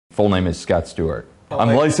Full name is Scott Stewart.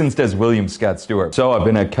 I'm licensed as William Scott Stewart. So I've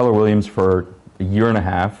been at Keller Williams for a year and a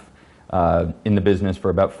half, in the business for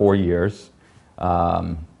about 4 years.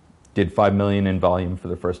 Did $5 million in volume for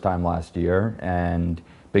the first time last year, and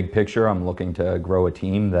big picture, I'm looking to grow a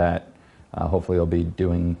team that hopefully will be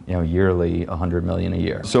doing yearly $100 million a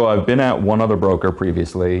year. So I've been at one other broker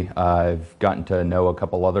previously. I've gotten to know a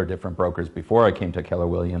couple other different brokers before I came to Keller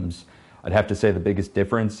Williams. I'd have to say the biggest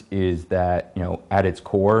difference is that at its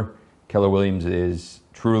core, Keller Williams is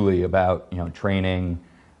truly about training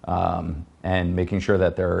and making sure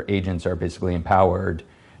that their agents are basically empowered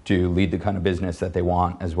to lead the kind of business that they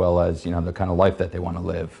want, as well as the kind of life that they want to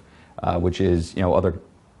live, which is other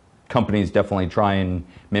companies definitely try and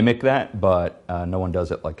mimic that, but no one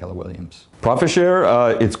does it like Keller Williams. Profit share,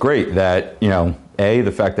 it's great that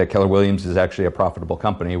the fact that Keller Williams is actually a profitable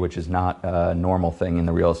company, which is not a normal thing in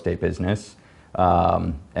the real estate business,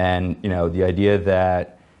 and the idea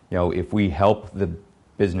that if we help the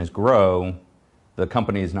business grow, the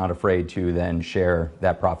company is not afraid to then share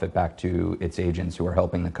that profit back to its agents who are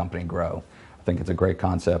helping the company grow. I think it's a great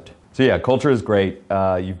concept. So yeah, culture is great.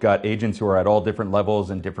 You've got agents who are at all different levels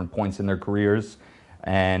and different points in their careers.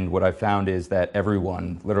 And what I found is that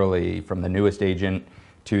everyone, literally from the newest agent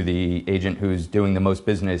to the agent who's doing the most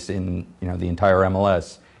business in the entire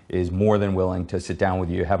MLS, is more than willing to sit down with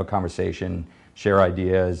you, have a conversation, share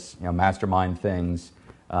ideas, mastermind things.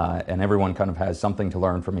 And everyone kind of has something to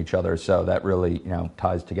learn from each other. So that really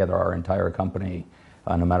ties together our entire company,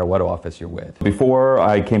 no matter what office you're with. Before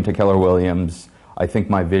I came to Keller Williams, I think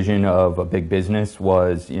my vision of a big business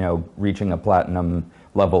was reaching a platinum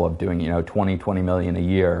level of doing $20 million a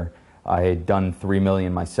year. I had done $3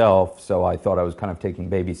 million myself, so I thought I was kind of taking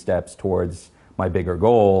baby steps towards my bigger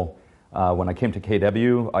goal. When I came to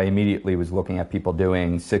KW, I immediately was looking at people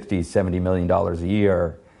doing $60, $70 million a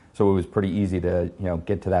year. So it was pretty easy to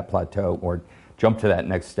get to that plateau or jump to that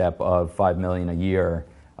next step of $5 million a year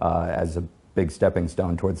as a big stepping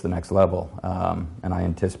stone towards the next level. And I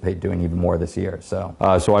anticipate doing even more this year. So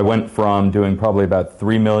I went from doing probably about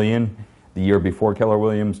 $3 million the year before Keller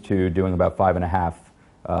Williams to doing about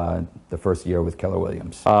 $5.5 the first year with Keller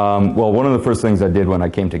Williams. Well, one of the first things I did when I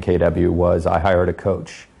came to KW was I hired a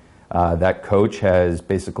coach. That coach has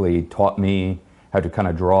basically taught me how to kind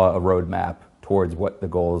of draw a roadmap towards what the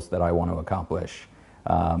goals that I want to accomplish.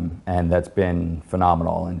 And that's been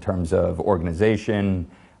phenomenal in terms of organization,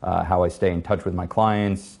 how I stay in touch with my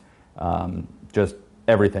clients, just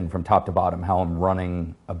everything from top to bottom, how I'm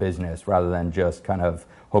running a business rather than just kind of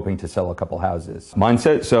hoping to sell a couple houses.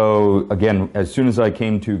 Mindset, so again, as soon as I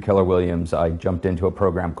came to Keller Williams, I jumped into a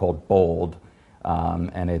program called BOLD,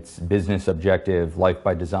 and it's Business Objective Life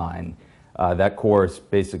by Design. That course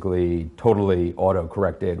basically totally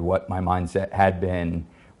auto-corrected what my mindset had been,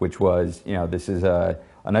 which was, this is a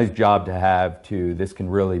nice job to have, to this can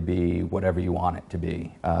really be whatever you want it to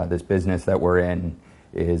be. This business that we're in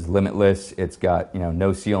is limitless. It's got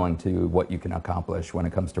no ceiling to what you can accomplish when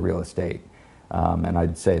it comes to real estate. And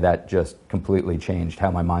I'd say that just completely changed how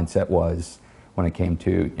my mindset was when it came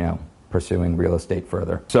to pursuing real estate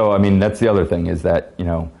further. So I mean, that's the other thing, is that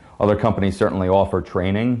other companies certainly offer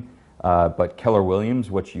training. But Keller Williams,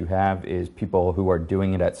 what you have is people who are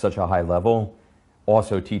doing it at such a high level,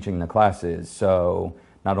 also teaching the classes. So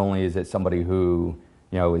not only is it somebody who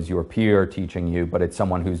is your peer teaching you, but it's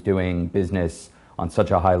someone who's doing business on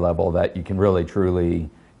such a high level that you can really truly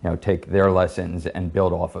take their lessons and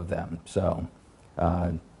build off of them. So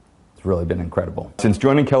it's really been incredible. Since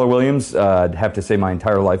joining Keller Williams, I'd have to say my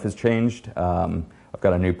entire life has changed. I've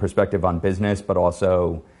got a new perspective on business, but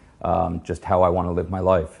also just how I want to live my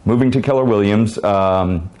life. Moving to Keller Williams,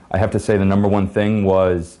 I have to say the number one thing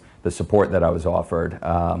was the support that I was offered,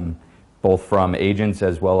 both from agents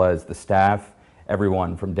as well as the staff.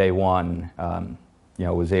 Everyone from day one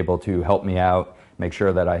was able to help me out, make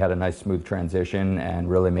sure that I had a nice smooth transition, and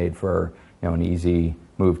really made for an easy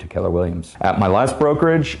move to Keller Williams. At my last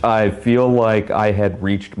brokerage, I feel like I had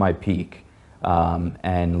reached my peak,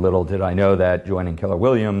 and little did I know that joining Keller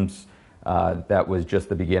Williams, that was just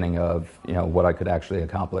the beginning of what I could actually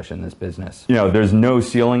accomplish in this business. There's no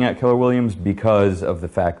ceiling at Keller Williams because of the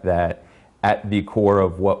fact that at the core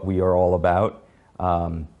of what we are all about,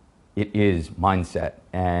 it is mindset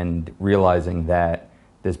and realizing that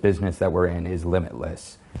this business that we're in is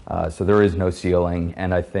limitless. So there is no ceiling,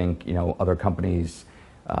 and I think other companies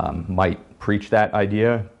might preach that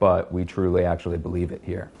idea, but we truly actually believe it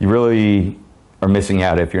here. You really are missing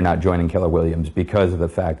out if you're not joining Keller Williams because of the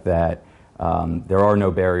fact that there are no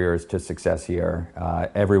barriers to success here.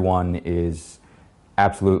 Everyone is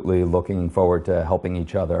absolutely looking forward to helping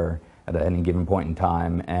each other at any given point in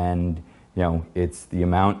time, and You know, it's the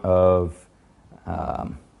amount of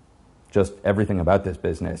just everything about this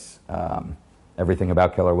business, everything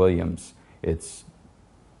about Keller Williams. It's,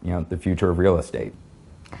 you know, the future of real estate.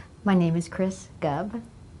 My name is Chris Gubb.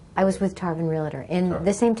 I was with Tarvin Realtor in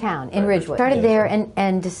the same town, in Ridgewood. Started there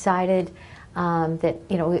and decided that,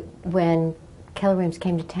 you know, when Keller Williams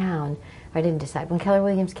came to town, I didn't decide. When Keller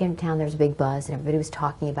Williams came to town, there was a big buzz and everybody was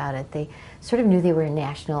talking about it. They sort of knew they were a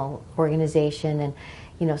national organization, and,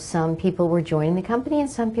 you know, some people were joining the company and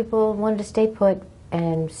some people wanted to stay put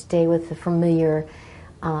and stay with the familiar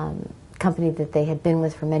company that they had been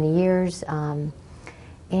with for many years. And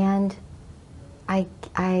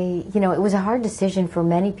you know, it was a hard decision for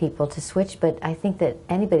many people to switch, but I think that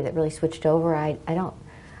anybody that really switched over, I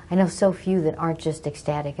know so few that aren't just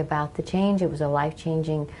ecstatic about the change. It was a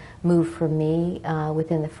life-changing move for me.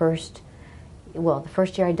 Within the first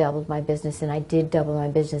year I doubled my business, and I did double my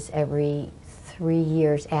business every 3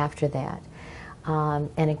 years after that.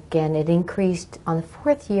 And again, it increased on the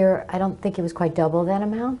 4th year. I don't think it was quite double that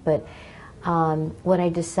amount, but what I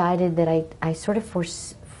decided that I sort of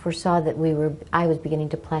foresaw that I was beginning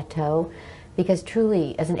to plateau, because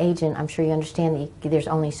truly, as an agent, I'm sure you understand that there's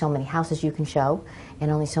only so many houses you can show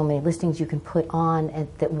and only so many listings you can put on and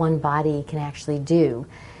that one body can actually do.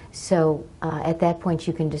 So at that point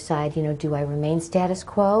you can decide, you know, do I remain status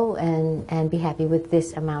quo and be happy with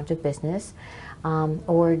this amount of business,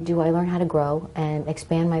 or do I learn how to grow and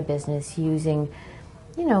expand my business using,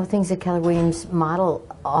 you know, things that Keller Williams model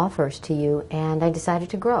offers to you, and I decided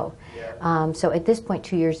to grow. So at this point,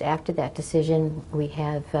 2 years after that decision, we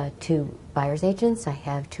have 2 buyer's agents, I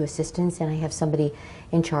have 2 assistants, and I have somebody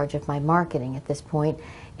in charge of my marketing at this point,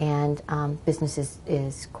 and business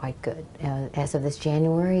is quite good. As of this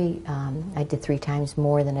January, I did 3 times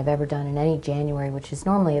more than I've ever done in any January, which is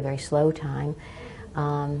normally a very slow time.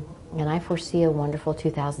 And I foresee a wonderful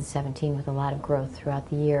 2017 with a lot of growth throughout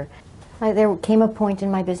the year. There came a point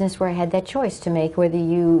in my business where I had that choice to make, whether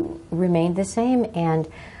you remained the same and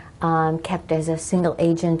kept as a single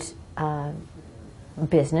agent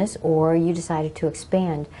business, or you decided to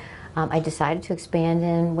expand. I decided to expand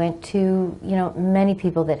and went to, you know, many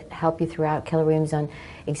people that help you throughout Keller Williams on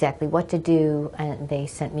exactly what to do, and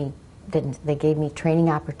they gave me training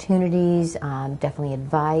opportunities, definitely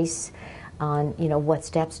advice on, you know, what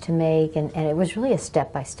steps to make, and it was really a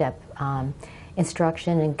step-by-step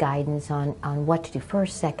instruction and guidance on what to do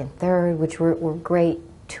first, second, third, which were great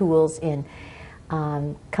tools in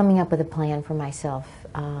coming up with a plan for myself,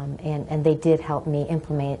 and they did help me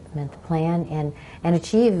implement the plan and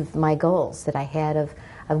achieve my goals that I had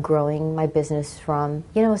of growing my business from,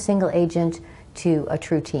 you know, a single agent to a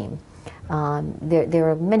true team. There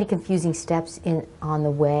are many confusing steps on the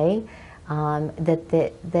way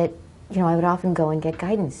that you know, I would often go and get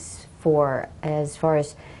guidance for, as far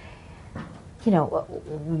as, you know,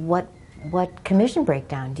 what commission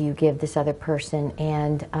breakdown do you give this other person,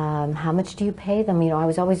 and how much do you pay them? You know, I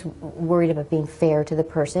was always worried about being fair to the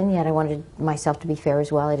person, yet I wanted myself to be fair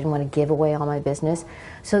as well. I didn't want to give away all my business.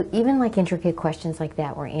 So even like intricate questions like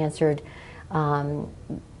that were answered,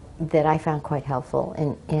 that I found quite helpful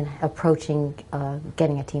in approaching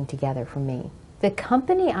getting a team together for me. The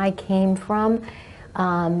company I came from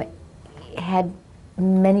had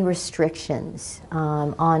many restrictions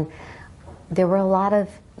on. There were a lot of,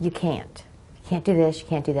 you can't do this, you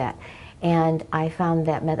can't do that. And I found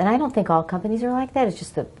that method, and I don't think all companies are like that, it's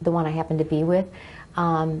just the one I happen to be with.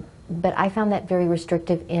 But I found that very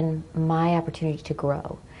restrictive in my opportunity to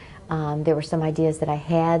grow. There were some ideas that I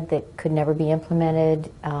had that could never be implemented.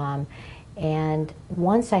 And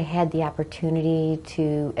once I had the opportunity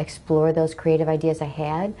to explore those creative ideas I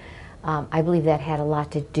had, I believe that had a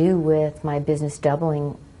lot to do with my business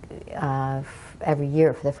doubling every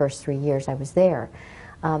year for the first 3 years I was there.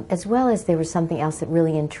 As well as there was something else that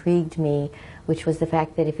really intrigued me, which was the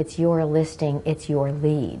fact that if it's your listing, it's your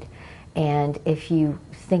lead. And if you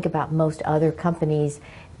think about most other companies,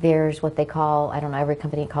 there's what they call, I don't know, every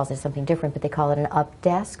company calls it something different, but they call it an up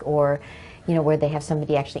desk, or, you know, where they have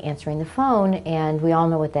somebody actually answering the phone, and we all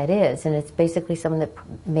know what that is. And it's basically someone that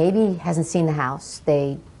maybe hasn't seen the house.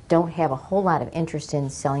 They don't have a whole lot of interest in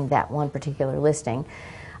selling that one particular listing.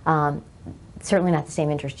 Certainly not the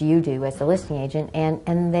same interest you do as the listing agent,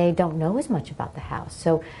 and they don't know as much about the house.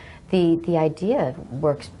 So the idea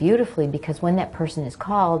works beautifully, because when that person is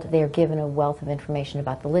called, they are given a wealth of information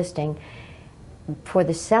about the listing. For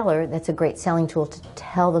the seller, that's a great selling tool to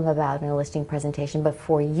tell them about in a listing presentation, but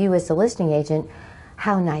for you as the listing agent,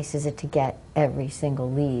 how nice is it to get every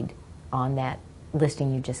single lead on that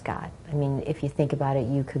listing you just got? I mean, if you think about it,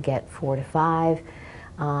 you could get 4 to 5.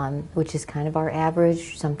 which is kind of our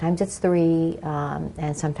average. Sometimes it's 3,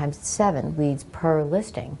 and sometimes it's 7 leads per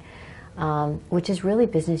listing, which is really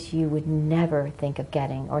business you would never think of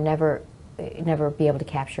getting, or never be able to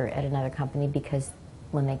capture at another company, because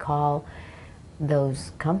when they call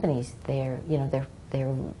those companies,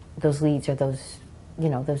 those leads, or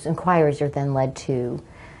those inquiries are then led to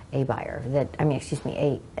a buyer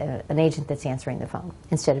an agent that's answering the phone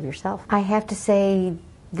instead of yourself. I have to say,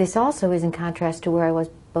 this also is in contrast to where I was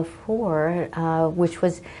before, which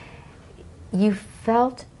was, you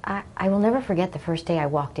felt, I will never forget the first day I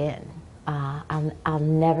walked in. I'll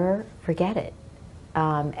never forget it.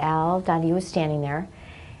 Al Donahue was standing there.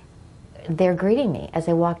 They're greeting me as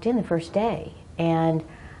I walked in the first day, and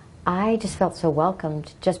I just felt so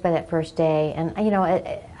welcomed just by that first day. And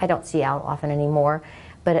I don't see Al often anymore,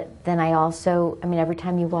 but then I also, every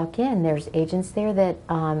time you walk in, there's agents there that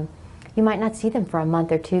you might not see them for a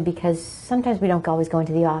month or 2, because sometimes we don't always go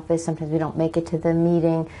into the office, sometimes we don't make it to the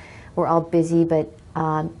meeting, we're all busy, but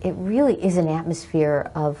it really is an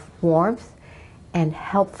atmosphere of warmth and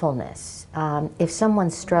helpfulness. If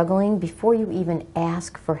someone's struggling, before you even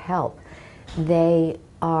ask for help, they're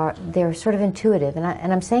sort of intuitive,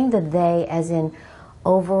 and I'm saying the they as in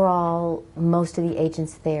overall, most of the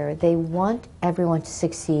agents there, they want everyone to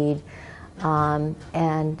succeed,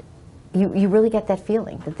 and you really get that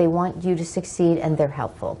feeling that they want you to succeed, and they're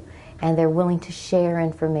helpful, and they're willing to share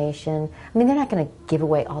information. They're not going to give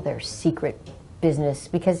away all their secret business,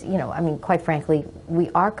 because quite frankly, we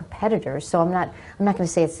are competitors. So I'm not going to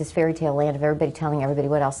say it's this fairy tale land of everybody telling everybody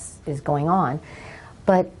what else is going on,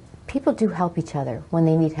 but people do help each other when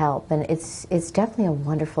they need help, and it's definitely a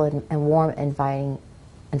wonderful and warm, inviting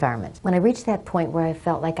environment. When I reached that point where I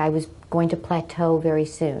felt like I was going to plateau very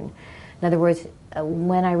soon, in other words,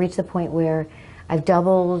 when I reached the point where I've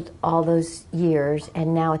doubled all those years,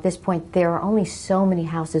 and now at this point there are only so many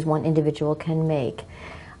houses one individual can make,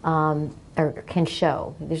 or can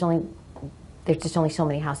show. There's just only so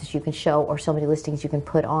many houses you can show, or so many listings you can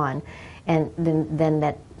put on, and then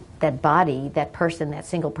that body, that person, that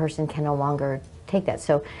single person can no longer take that.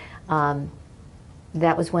 So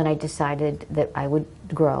that was when I decided that I would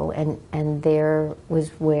grow, and there was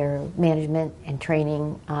where management and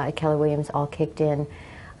training at Keller Williams all kicked in.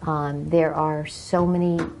 There are so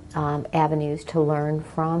many avenues to learn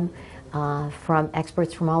from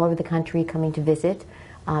experts from all over the country coming to visit,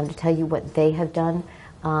 to tell you what they have done,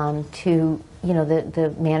 to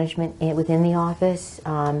the management within the office.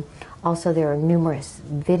 Also, there are numerous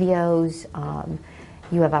videos.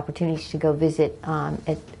 You have opportunities to go visit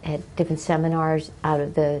at different seminars out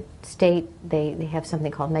of the state. They have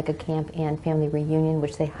something called Mega Camp and Family Reunion,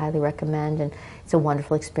 which they highly recommend, and it's a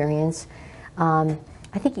wonderful experience.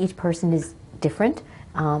 I think each person is different.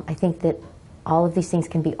 I think that all of these things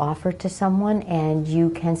can be offered to someone, and you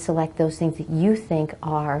can select those things that you think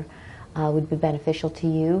would be beneficial to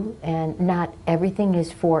you. And not everything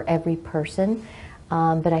is for every person,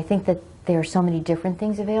 but I think that there are so many different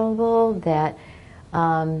things available that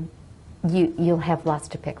you'll have lots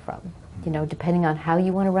to pick from, depending on how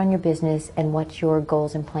you want to run your business and what your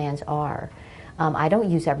goals and plans are. I don't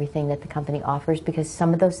use everything that the company offers, because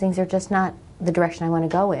some of those things are just not the direction I want to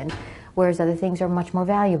go in, whereas other things are much more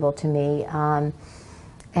valuable to me. And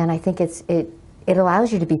I think it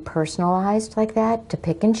allows you to be personalized like that, to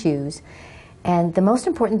pick and choose. And the most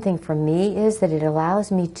important thing for me is that it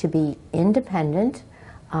allows me to be independent,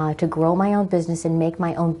 to grow my own business and make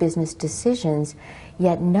my own business decisions,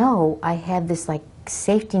 yet know I have this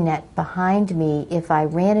safety net behind me. If I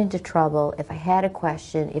ran into trouble, if I had a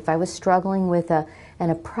question, if I was struggling with an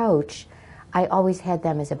approach, I always had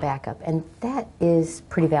them as a backup, and that is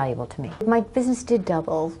pretty valuable to me. My business did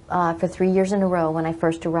double for 3 years in a row when I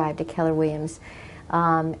first arrived at Keller Williams,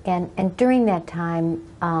 and during that time,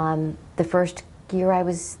 the first year I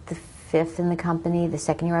was the 5th in the company, the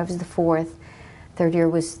second year I was the 4th, third year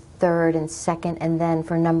was 3rd and 2nd, and then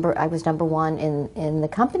I was number 1 in the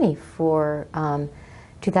company for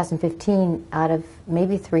 2015 out of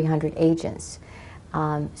maybe 300 agents.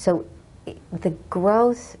 So the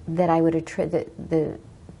growth that I would attribute,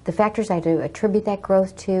 the factors I do attribute that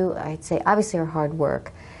growth to, I'd say obviously are hard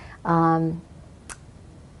work.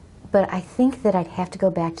 But I think that I'd have to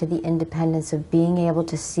go back to the independence of being able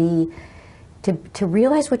to see, to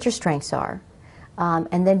realize what your strengths are,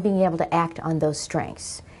 and then being able to act on those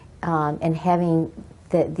strengths, and having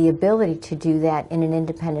the ability to do that in an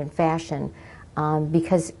independent fashion,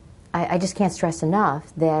 because I just can't stress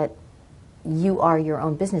enough that you are your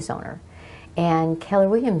own business owner. And Keller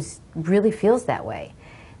Williams really feels that way.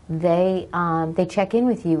 They check in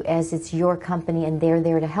with you as it's your company, and they're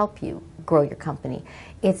there to help you. grow your company.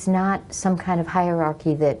 It's not some kind of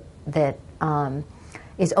hierarchy that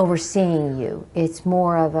is overseeing you. It's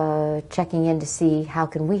more of a checking in to see how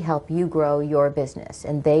can we help you grow your business,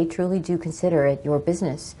 and they truly do consider it your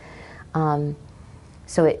business.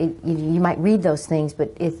 So you might read those things,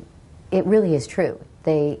 but it really is true.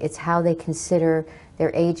 It's how they consider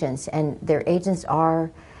their agents, and their agents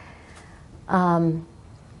are,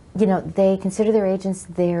 they consider their agents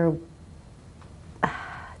the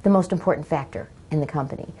most important factor in the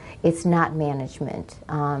company. It's not management.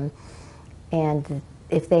 And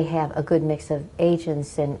if they have a good mix of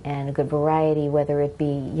agents and a good variety, whether it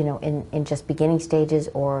be in just beginning stages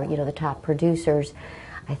or the top producers,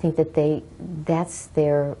 I think that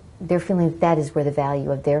they're feeling that is where the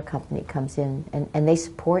value of their company comes in, and they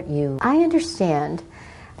support you. I understand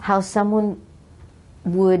how someone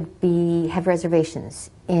would have reservations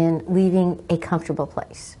in leaving a comfortable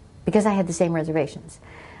place, because I had the same reservations.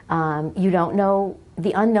 You don't know,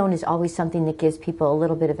 the unknown is always something that gives people a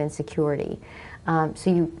little bit of insecurity. So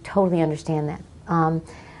you totally understand that.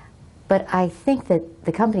 But I think that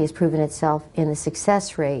the company has proven itself in the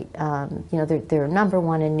success rate. They're number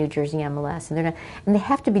one in New Jersey MLS, and they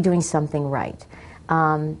have to be doing something right.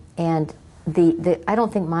 And I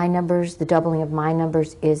don't think my numbers, the doubling of my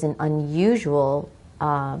numbers, is an unusual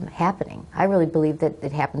happening. I really believe that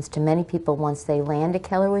it happens to many people once they land at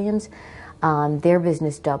Keller Williams. Their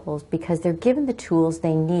business doubles because they're given the tools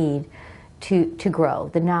they need to grow,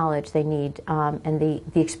 the knowledge they need, and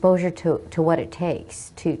the exposure to what it takes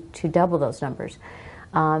to double those numbers.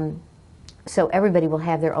 So everybody will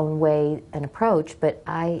have their own way and approach, but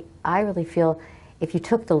I really feel if you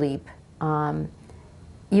took the leap,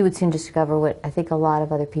 you would soon discover what I think a lot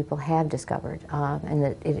of other people have discovered, and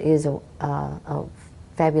that it is a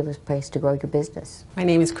fabulous place to grow your business. My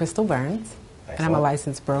name is Crystal Burns, Excellent. and I'm a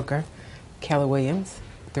licensed broker, Keller Williams,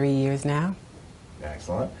 3 years now.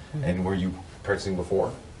 Excellent. And were you purchasing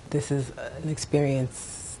before? This is an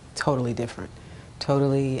experience totally different,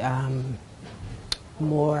 totally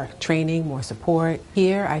more training, more support.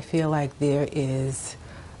 Here I feel like there is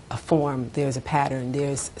a form, there's a pattern,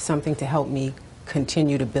 there's something to help me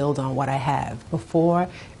continue to build on what I have. Before,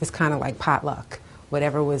 it's kind of like potluck.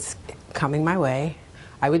 Whatever was coming my way,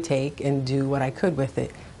 I would take and do what I could with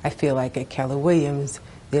it. I feel like at Keller Williams,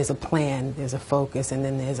 there's a plan, there's a focus, and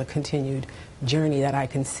then there's a continued journey that I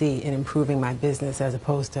can see in improving my business as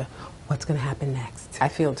opposed to what's going to happen next. I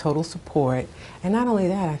feel total support, and not only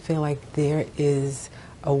that, I feel like there is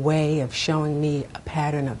a way of showing me a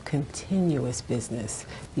pattern of continuous business.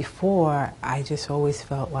 Before, I just always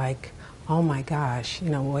felt like, oh my gosh,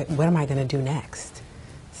 what am I going to do next?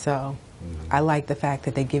 So I like the fact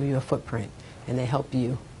that they give you a footprint and they help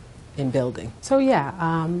you in building. So yeah,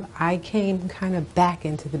 I came kind of back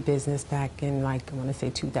into the business back in, like, I want to say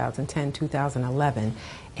 2010, 2011.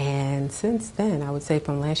 And since then, I would say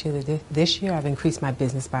from last year to this year, I've increased my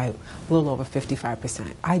business by a little over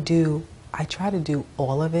 55%. I try to do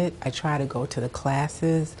all of it. I try to go to the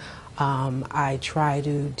classes. I try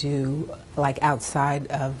to do, like, outside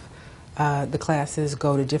of the classes,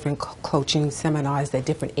 go to different coaching seminars that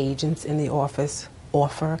different agents in the office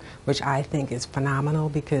offer, which I think is phenomenal,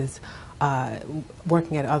 because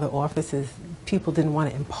working at other offices, people didn't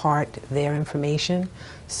want to impart their information.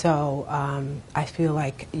 So I feel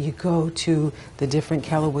like you go to the different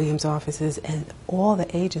Keller Williams offices and all the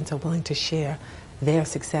agents are willing to share their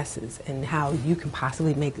successes and how you can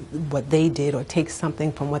possibly make what they did or take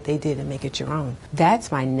something from what they did and make it your own.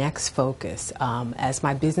 That's my next focus. As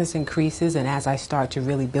my business increases and as I start to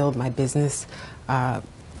really build my business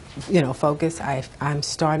focus, I'm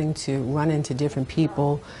starting to run into different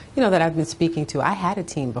people, that I've been speaking to. I had a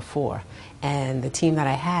team before, and the team that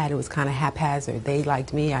I had, it was kind of haphazard. They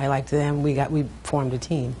liked me, I liked them, we formed a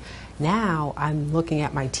team. Now I'm looking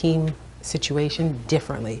at my team situation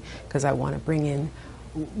differently, because I want to bring in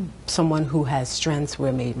someone who has strengths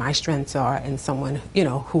where maybe my strengths are, and someone,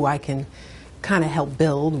 who I can kind of help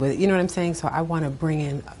build with, you know what I'm saying? So I want to bring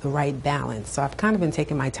in the right balance. So I've kind of been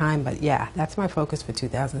taking my time, but yeah, that's my focus for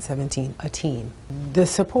 2017, a team. The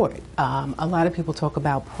support. A lot of people talk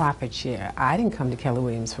about profit share. I didn't come to Keller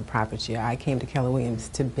Williams for profit share. I came to Keller Williams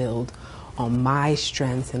to build on my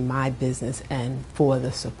strengths and my business and for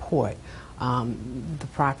the support. The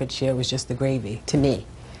profit share was just the gravy to me.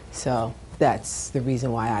 So that's the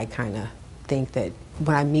reason why I kind of think that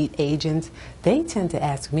when I meet agents, they tend to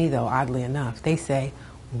ask me, though, oddly enough, they say,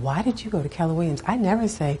 why did you go to Keller Williams? I never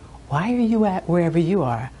say, why are you at wherever you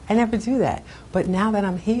are? I never do that. But now that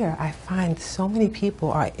I'm here, I find so many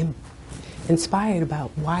people are inspired about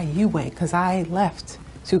why you went, because I left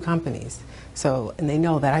 2 companies. So, and they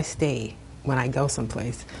know that I stay when I go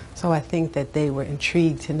someplace. So I think that they were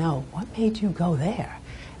intrigued to know, what made you go there?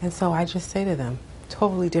 And so I just say to them,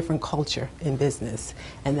 totally different culture in business,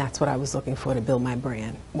 and that's what I was looking for to build my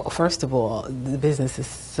brand. Well, first of all, the business is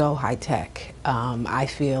so high tech. I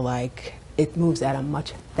feel like it moves at a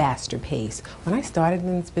much faster pace. When I started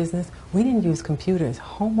in this business, we didn't use computers.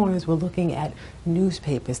 Homeowners were looking at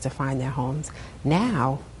newspapers to find their homes.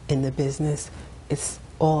 Now, in the business, it's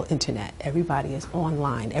all internet. Everybody is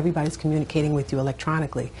online. Everybody's communicating with you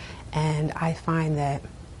electronically. And I find that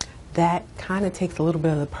that kind of takes a little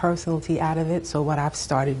bit of the personality out of it. So what I've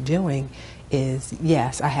started doing is,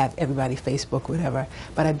 yes, I have everybody Facebook, whatever,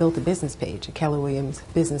 but I built a business page, a Keller Williams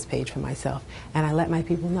business page for myself. And I let my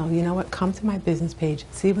people know, you know what, come to my business page,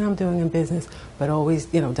 see what I'm doing in business, but always,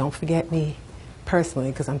 you know, don't forget me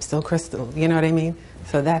personally, because I'm still Crystal, you know what I mean?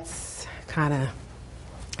 So that's kind of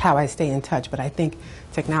how I stay in touch, but I think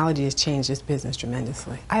technology has changed this business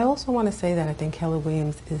tremendously. I also want to say that I think Keller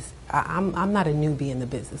Williams is, I'm not a newbie in the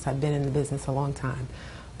business. I've been in the business a long time.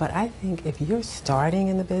 But I think if you're starting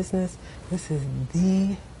in the business, this is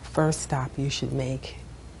the first stop you should make.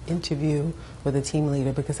 Interview with a team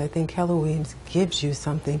leader, because I think Keller Williams gives you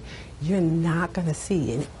something you're not going to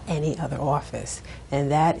see in any other office, and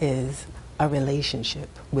that is a relationship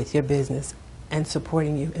with your business and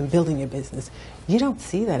supporting you and building your business. You don't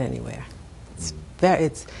see that anywhere.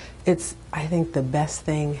 It's I think the best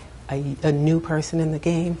thing a new person in the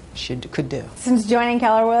game could do. Since joining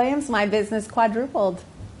Keller Williams, my business quadrupled.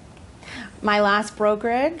 My last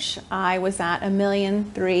brokerage, I was at $1.3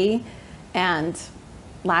 million, and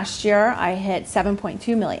last year I hit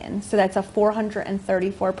 $7.2 million. So that's a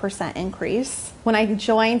 434% increase. When I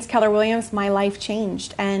joined Keller Williams, my life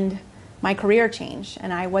changed and my career changed,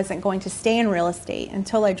 and I wasn't going to stay in real estate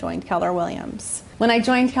until I joined Keller Williams. When I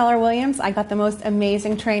joined Keller Williams, I got the most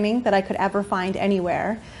amazing training that I could ever find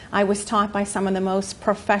anywhere. I was taught by some of the most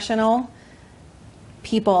professional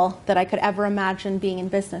people that I could ever imagine being in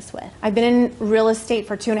business with. I've been in real estate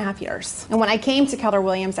for 2.5 years. And when I came to Keller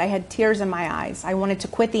Williams, I had tears in my eyes. I wanted to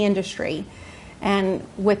quit the industry. And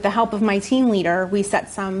with the help of my team leader, we set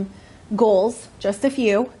some goals, just a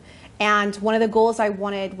few. And one of the goals I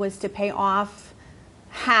wanted was to pay off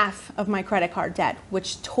half of my credit card debt,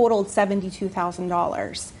 which totaled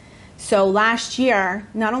 $72,000. So last year,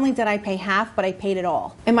 not only did I pay half, but I paid it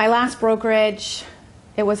all. In my last brokerage,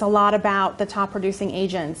 it was a lot about the top producing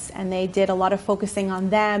agents, and they did a lot of focusing on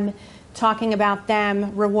them, talking about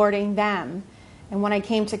them, rewarding them. And when I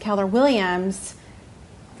came to Keller Williams,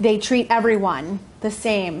 they treat everyone the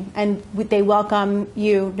same, and they welcome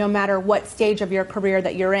you no matter what stage of your career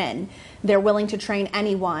that you're in. They're willing to train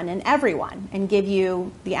anyone and everyone and give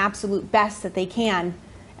you the absolute best that they can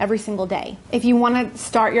every single day. If you want to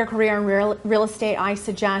start your career in real estate, I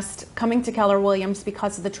suggest coming to Keller Williams,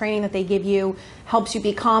 because of the training that they give you helps you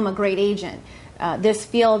become a great agent. This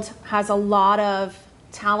field has a lot of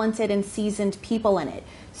talented and seasoned people in it.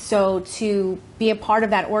 So to be a part of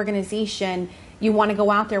that organization, you want to go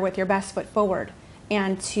out there with your best foot forward.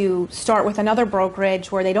 And to start with another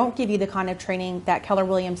brokerage where they don't give you the kind of training that Keller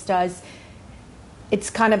Williams does, it's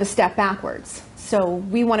kind of a step backwards. So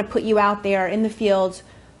we want to put you out there in the field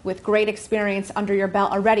with great experience under your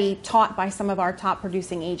belt already, taught by some of our top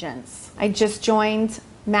producing agents. I just joined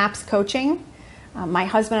MAPS Coaching. My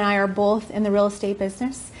husband and I are both in the real estate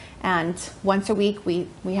business, and once a week we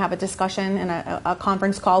have a discussion and a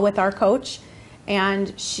conference call with our coach,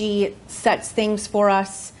 and she sets things for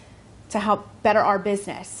us to help better our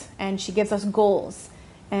business, and she gives us goals,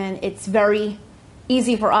 and it's very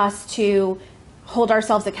easy for us to hold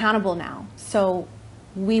ourselves accountable now. So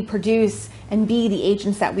we produce and be the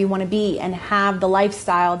agents that we want to be and have the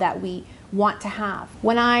lifestyle that we want to have.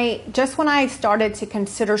 When I started to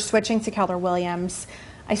consider switching to Keller Williams,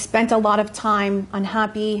 I spent a lot of time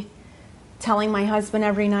unhappy, telling my husband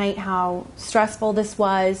every night how stressful this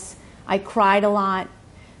was. I cried a lot.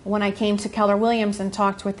 When I came to Keller Williams and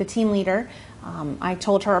talked with the team leader, I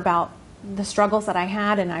told her about the struggles that I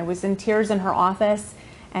had, and I was in tears in her office.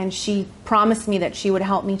 And she promised me that she would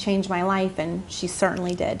help me change my life, and she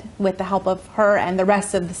certainly did, with the help of her and the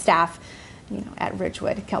rest of the staff, at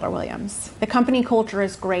Ridgewood, Keller Williams. The company culture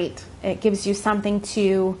is great. It gives you something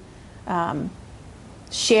to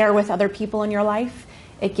share with other people in your life.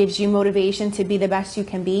 It gives you motivation to be the best you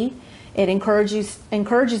can be. It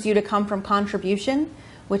encourages you to come from contribution,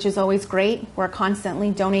 which is always great. We're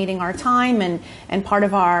constantly donating our time, and part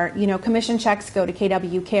of our commission checks go to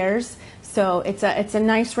KW Cares. So it's a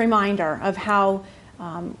nice reminder of how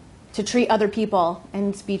to treat other people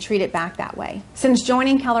and be treated back that way. Since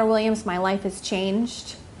joining Keller Williams, my life has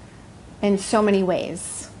changed in so many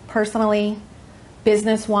ways. Personally,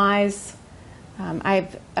 business-wise,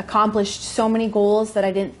 I've accomplished so many goals that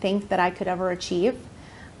I didn't think that I could ever achieve.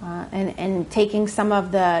 And taking some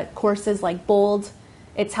of the courses like Bold,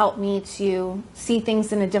 it's helped me to see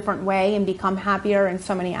things in a different way and become happier in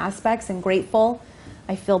so many aspects and grateful.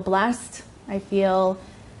 I feel blessed. I feel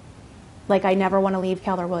like I never want to leave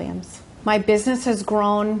Keller Williams. My business has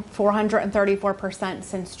grown 434%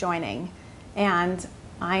 since joining, and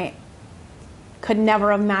I could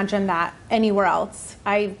never imagine that anywhere else.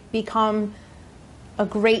 I've become a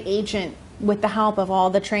great agent with the help of all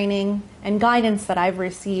the training and guidance that I've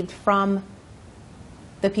received from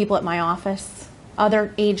the people at my office.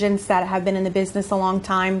 Other agents that have been in the business a long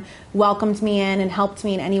time welcomed me in and helped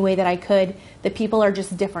me in any way that I could. The people are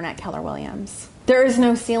just different at Keller Williams. There is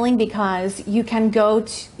no ceiling because you can go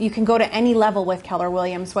to any level with Keller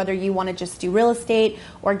Williams, whether you want to just do real estate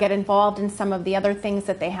or get involved in some of the other things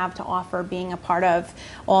that they have to offer, being a part of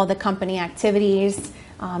all the company activities,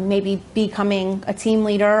 maybe becoming a team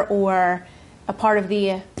leader or a part of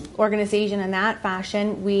the organization in that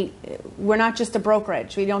fashion. We're not just a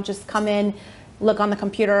brokerage. We don't just come in, look on the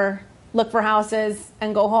computer, look for houses,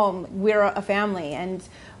 and go home. We're a family, and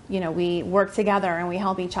we work together and we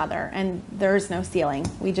help each other, and there's no ceiling.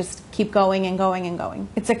 We just keep going and going and going.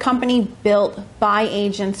 It's a company built by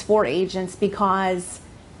agents for agents because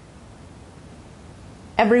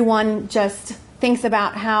everyone just thinks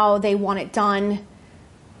about how they want it done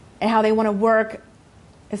and how they want to work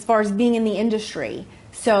as far as being in the industry.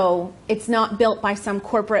 So it's not built by some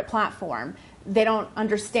corporate platform. They don't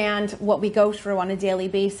understand what we go through on a daily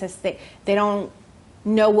basis. They don't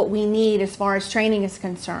know what we need as far as training is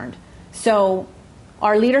concerned. So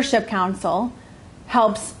our leadership council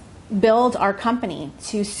helps build our company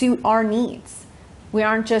to suit our needs. We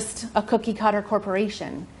aren't just a cookie cutter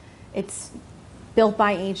corporation. It's built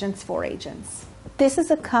by agents for agents. This is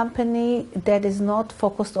a company that is not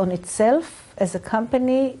focused on itself as a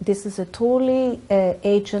company. This is a truly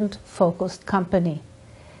agent-focused company.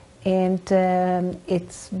 And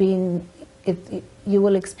you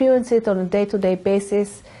will experience it on a day-to-day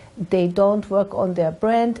basis. They don't work on their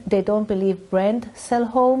brand. They don't believe brand sell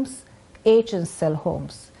homes, agents sell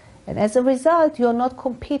homes. And as a result, you're not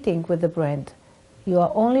competing with the brand. You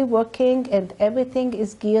are only working, and everything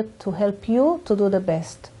is geared to help you to do the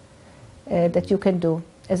best that you can do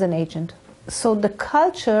as an agent. So the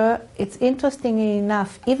culture, it's interesting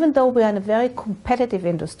enough, even though we are in a very competitive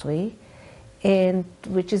industry, and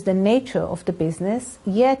which is the nature of the business,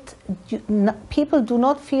 yet people do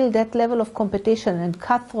not feel that level of competition and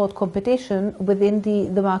cutthroat competition within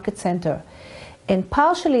the market center. And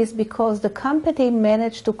partially it's because the company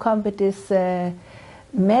managed to come with this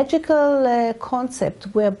magical concept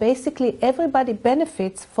where basically everybody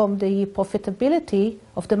benefits from the profitability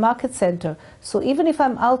of the market center. So even if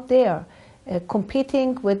I'm out there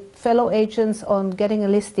competing with fellow agents on getting a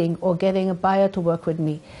listing or getting a buyer to work with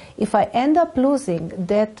me, if I end up losing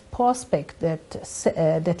that prospect,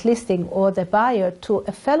 that listing or the buyer to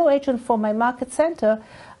a fellow agent from my market center,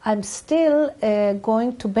 I'm still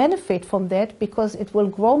going to benefit from that because it will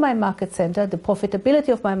grow my market center, the profitability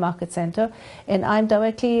of my market center, and I'm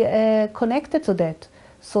directly connected to that.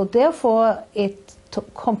 So therefore, it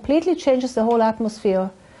completely changes the whole atmosphere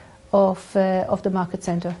of the market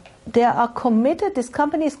center. They are committed, this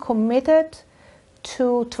company is committed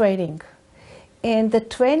to training. And the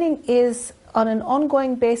training is on an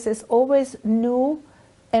ongoing basis, always new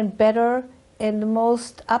and better and the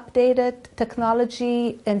most updated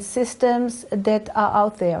technology and systems that are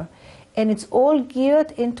out there. And it's all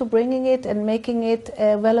geared into bringing it and making it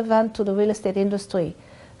relevant to the real estate industry.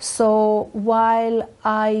 So while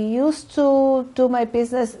I used to do my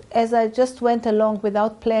business as I just went along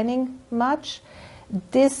without planning much,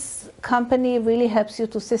 this company really helps you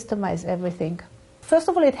to systemize everything. First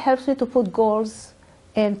of all, it helps me to put goals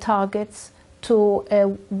and targets to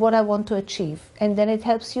what I want to achieve. And then it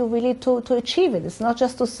helps you really to achieve it. It's not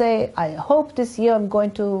just to say, I hope this year I'm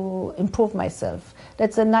going to improve myself.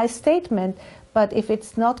 That's a nice statement, but if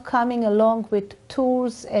it's not coming along with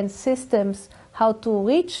tools and systems how to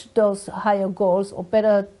reach those higher goals or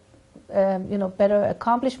better better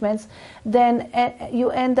accomplishments, then you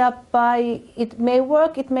end up by, it may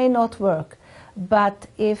work, it may not work. But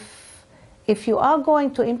if you are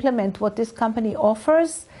going to implement what this company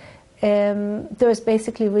offers, there is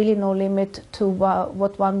basically really no limit to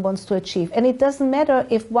what one wants to achieve. And it doesn't matter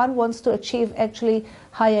if one wants to achieve actually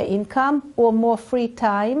higher income or more free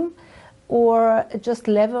time or just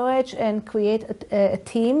leverage and create a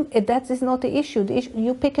team. That is not the issue.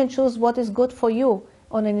 You pick and choose what is good for you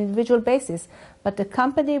on an individual basis. But the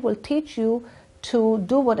company will teach you to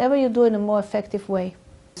do whatever you do in a more effective way.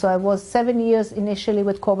 So I was 7 years initially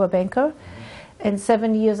with Cobra Banker. and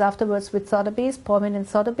 7 years afterwards with Sotheby's, prominent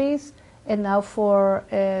Sotheby's, and now for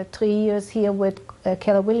 3 years here with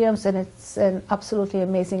Keller Williams, and it's an absolutely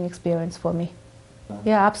amazing experience for me.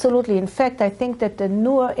 Yeah, absolutely. In fact, I think that the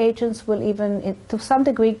newer agents will even, to some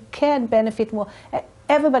degree, can benefit more.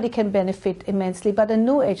 Everybody can benefit immensely, but a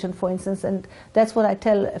new agent, for instance, and that's what I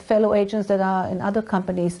tell fellow agents that are in other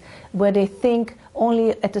companies, where they think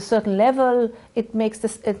only at a certain level it makes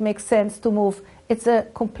sense to move. It's a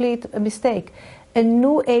complete mistake. A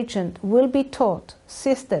new agent will be taught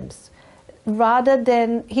systems rather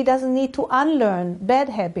than, he doesn't need to unlearn bad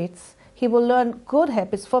habits. He will learn good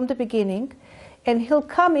habits from the beginning, and he'll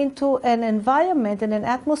come into an environment and an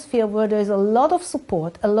atmosphere where there's a lot of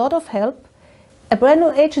support, a lot of help. A brand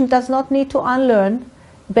new agent does not need to unlearn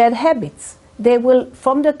bad habits. They will,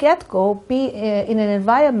 from the get-go, be in an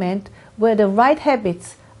environment where the right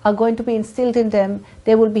habits are going to be instilled in them.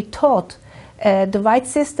 They will be taught the right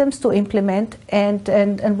systems to implement and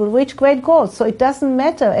will reach great goals. So it doesn't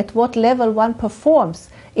matter at what level one performs.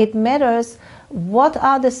 It matters what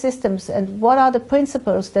are the systems and what are the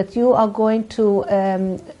principles that you are going to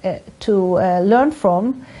learn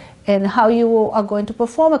from, and how you are going to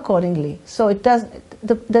perform accordingly. So it does,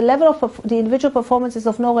 the level of the individual performance is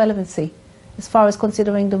of no relevancy as far as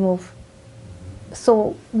considering the move.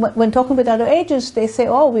 So when talking with other agents, they say,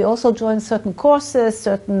 oh, we also join certain courses,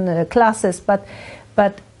 certain classes, but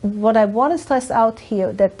what I want to stress out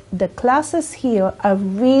here, that the classes here are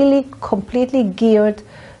really completely geared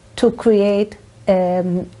to create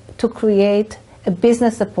a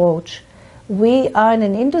business approach. We are in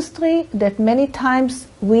an industry that many times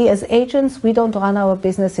we as agents, we don't run our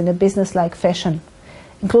business in a business-like fashion,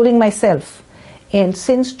 including myself. And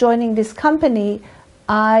since joining this company,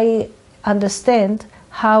 I understand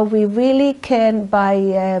how we really can,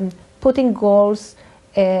 by putting goals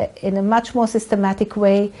in a much more systematic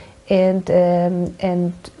way, and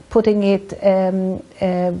putting it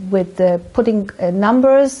putting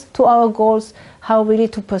numbers to our goals, how really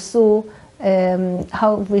to pursue,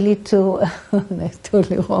 how really to that's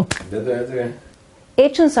totally wrong.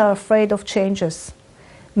 Agents are afraid of changes.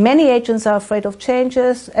 Many agents are afraid of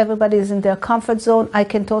changes. Everybody is in their comfort zone. I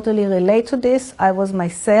can totally relate to this. I was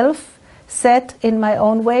myself set in my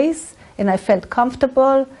own ways, and I felt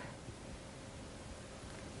comfortable,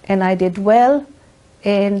 and I did well.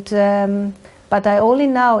 And but I only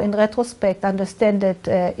now, in retrospect, understand that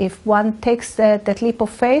if one takes that leap of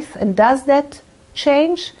faith and does that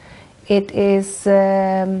change, it is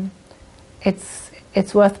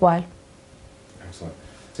it's worthwhile. Excellent.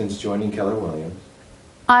 Since joining Keller Williams,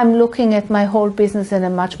 I'm looking at my whole business in a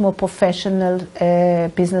much more professional,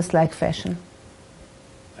 business-like fashion.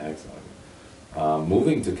 excellent.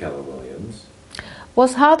 Moving to Keller Williams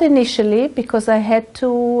Was hard initially because I had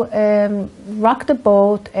to rock the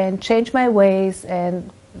boat and change my ways and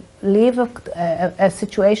leave a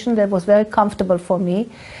situation that was very comfortable for me.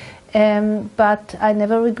 But I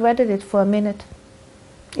never regretted it for a minute.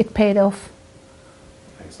 It paid off.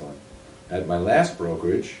 Excellent. At my last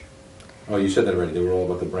brokerage, oh, you said that already, they were all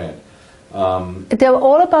about the brand. They were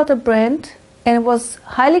all about the brand, and it was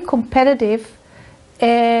highly competitive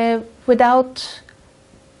without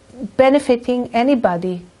benefiting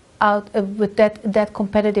anybody out with that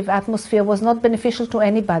competitive atmosphere. Was not beneficial to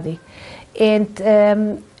anybody.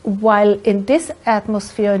 And while in this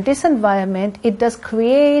atmosphere, in this environment, it does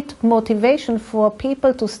create motivation for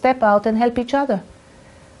people to step out and help each other,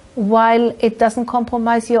 while it doesn't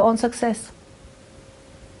compromise your own success.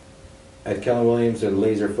 At Keller Williams, they're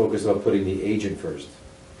laser focused about putting the agent first.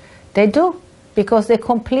 They do, because they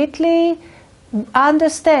completely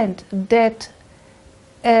understand that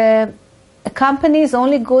a company is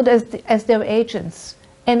only good as their agents,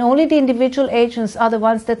 and only the individual agents are the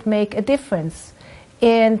ones that make a difference.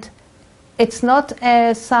 And it's not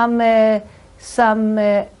some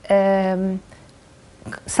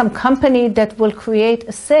company that will create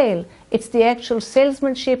a sale. It's the actual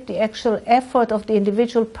salesmanship, the actual effort of the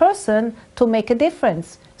individual person to make a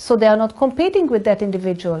difference. So they are not competing with that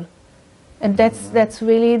individual. And that's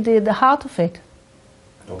really the heart of it.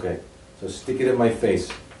 Okay, so stick it in my face.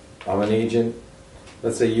 I'm an agent.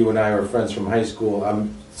 Let's say you and I are friends from high school.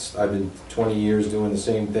 I've been 20 years doing the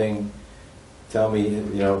same thing. Tell me,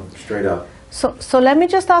 straight up. So let me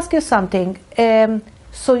just ask you something.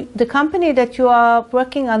 So the company that you are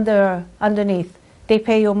working underneath, they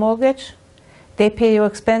pay your mortgage, they pay your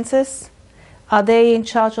expenses. Are they in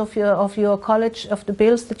charge of your college, of the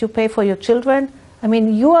bills that you pay for your children? I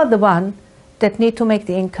mean, you are the one that need to make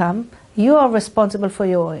the income. You are responsible for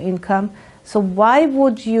your income. So why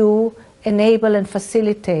would you enable and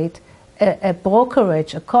facilitate a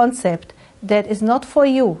brokerage, a concept that is not for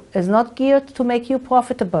you, is not geared to make you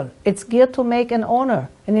profitable. It's geared to make an owner,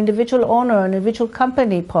 an individual owner, an individual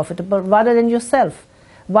company profitable rather than yourself.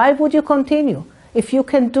 Why would you continue if you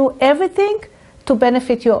can do everything to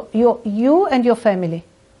benefit you and your family?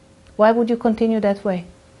 Why would you continue that way?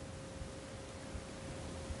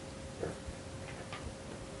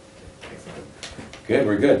 Good,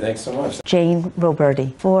 we're good. Thanks so much. Jane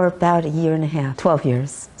Roberti, for about a year and a half, 12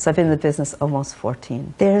 years. So I've been in the business almost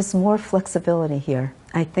 14. There's more flexibility here.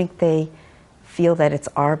 I think they feel that it's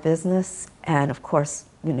our business, and of course,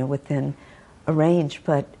 you know, within a range,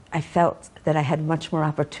 but I felt that I had much more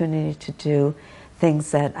opportunity to do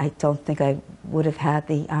things that I don't think I would have had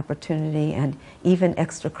the opportunity, and even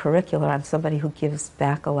extracurricular. I'm somebody who gives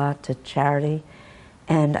back a lot to charity,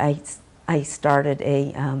 and I started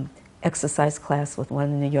a exercise class with one of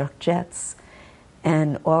the New York Jets,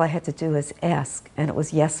 and all I had to do was ask, and it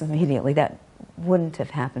was yes immediately. That wouldn't have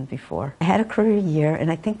happened before. I had a career year,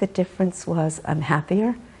 and I think the difference was I'm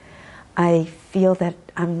happier. I feel that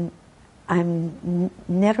I'm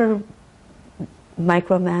never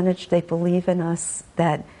micromanaged. They believe in us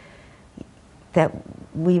that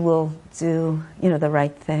we will do, you know, the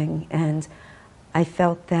right thing, and I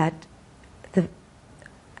felt that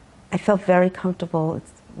I felt very comfortable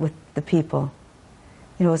with the people.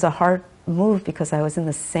 You know, it was a hard move because I was in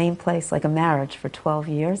the same place, like a marriage, for 12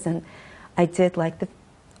 years, and I did like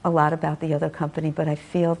a lot about the other company, but I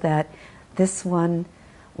feel that this one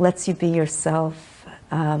lets you be yourself,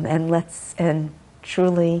 and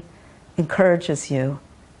truly encourages you.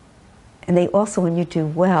 And they also, when you do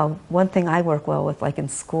well, one thing I work well with, like in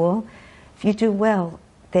school, if you do well,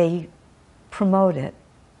 they promote it.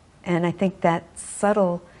 And I think that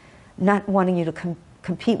subtle, not wanting you to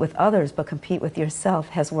compete with others, but compete with yourself,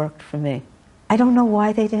 has worked for me. I don't know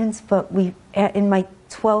why they didn't, but in my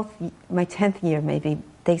 10th year maybe,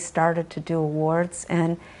 they started to do awards,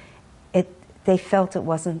 and they felt it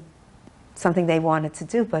wasn't something they wanted to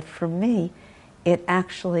do, but for me, it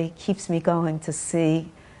actually keeps me going to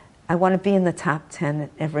see, I want to be in the top 10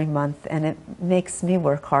 every month, and it makes me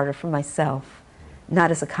work harder for myself,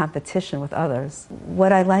 not as a competition with others.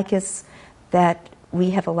 What I like is that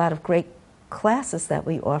we have a lot of great classes that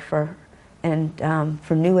we offer, and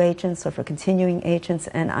for new agents or for continuing agents,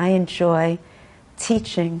 and I enjoy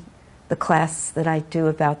teaching the class that I do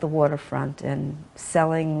about the waterfront and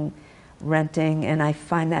selling, renting, and I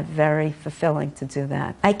find that very fulfilling to do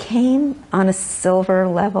that. I came on a silver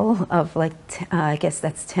level of like, I guess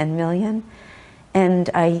that's 10 million, and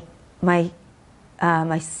my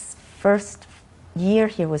first year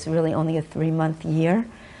here was really only a 3-month year,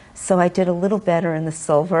 so I did a little better in the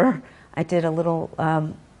silver. I did a little,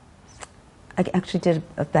 I actually did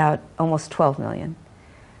about almost 12 million.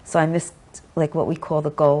 So I missed like what we call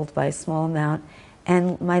the gold by a small amount.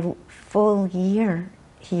 And my full year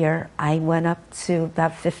here, I went up to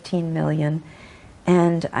about 15 million.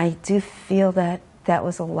 And I do feel that that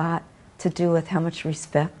was a lot to do with how much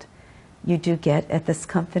respect you do get at this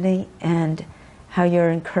company, and how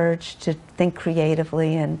you're encouraged to think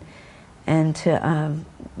creatively and to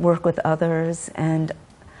work with others. And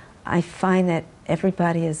I find that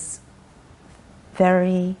everybody is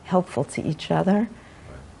very helpful to each other,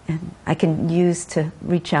 and I can use to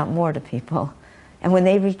reach out more to people. And when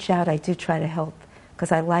they reach out, I do try to help,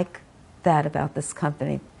 because I like that about this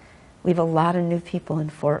company. We have a lot of new people in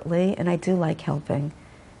Fort Lee, and I do like helping.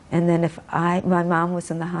 And then if my mom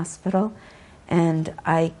was in the hospital, and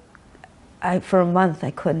I for a month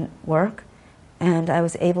I couldn't work, and I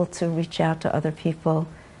was able to reach out to other people,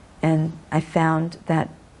 and I found that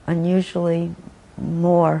unusually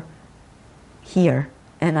more here,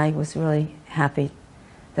 and I was really happy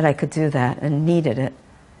that I could do that and needed it,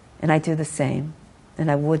 and I do the same,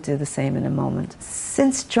 and I would do the same in a moment.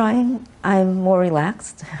 Since joining, I'm more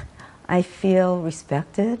relaxed. I feel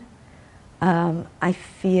respected. I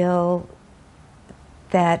feel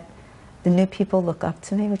that the new people look up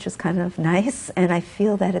to me, which is kind of nice, and I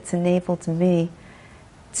feel that it's enabled me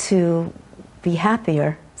to be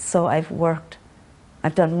happier, so I've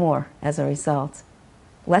done more as a result.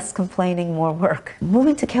 Less complaining, more work.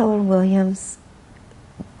 Moving to Keller Williams,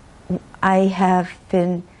 I have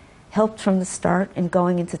been helped from the start in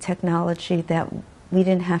going into technology that we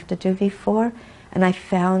didn't have to do before, and I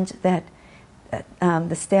found that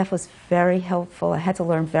the staff was very helpful. I had to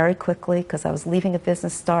learn very quickly because I was leaving a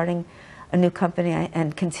business, starting a new company,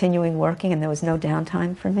 and continuing working, and there was no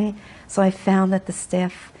downtime for me. So I found that the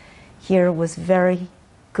staff here was very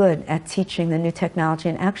good at teaching the new technology,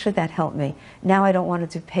 and actually that helped me. Now I don't want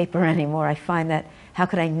to do paper anymore. I find that how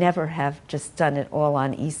could I never have just done it all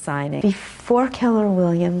on e-signing? Before Keller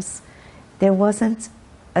Williams, there wasn't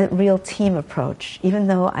a real team approach. Even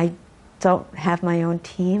though I don't have my own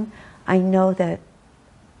team, I know that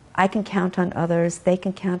I can count on others, they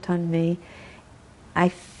can count on me. I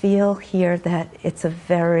feel here that it's a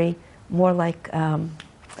very, more like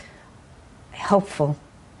helpful.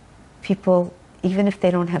 People, even if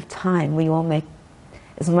they don't have time, we all make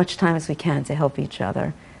as much time as we can to help each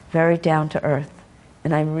other. Very down to earth.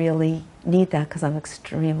 And I really need that because I'm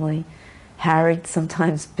extremely harried,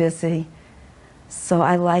 sometimes busy. So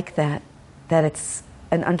I like that it's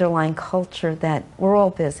an underlying culture that we're all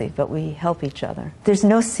busy, but we help each other. There's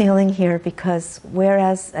no ceiling here because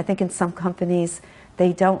whereas I think in some companies,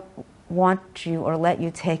 they don't want you or let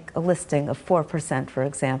you take a listing of 4%, for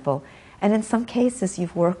example. And in some cases,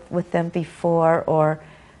 you've worked with them before or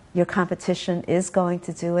your competition is going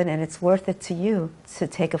to do it and it's worth it to you to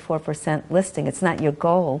take a 4% listing. It's not your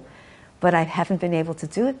goal, but I haven't been able to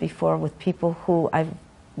do it before with people who I've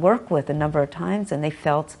worked with a number of times and they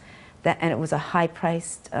felt that, and it was a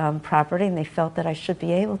high-priced property and they felt that I should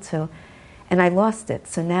be able to, and I lost it.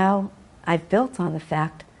 So now I've built on the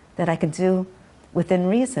fact that I can do within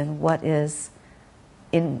reason what is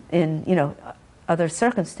in you know, other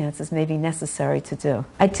circumstances may be necessary to do.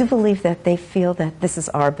 I do believe that they feel that this is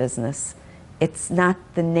our business. It's not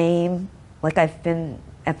the name, like I've been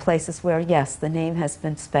at places where, yes, the name has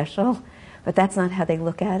been special, but that's not how they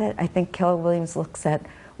look at it. I think Keller Williams looks at,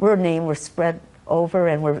 we're a name, we're spread over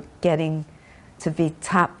and we're getting to be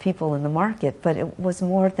top people in the market, but it was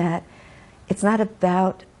more that it's not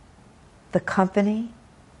about the company.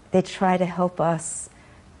 They try to help us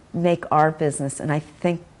make our business, and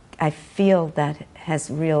I feel that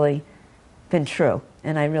has really been true,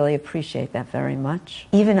 and I really appreciate that very much.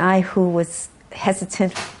 Even I, who was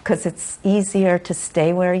hesitant because it's easier to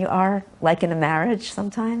stay where you are, like in a marriage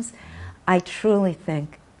sometimes, I truly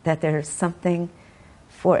think that there's something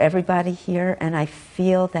for everybody here, and I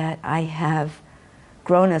feel that I have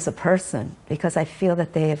grown as a person because I feel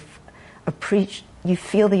that they have you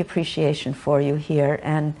feel the appreciation for you here,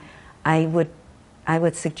 and I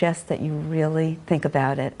would suggest that you really think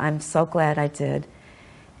about it. I'm so glad I did.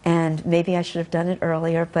 And maybe I should have done it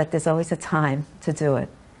earlier, but there's always a time to do it.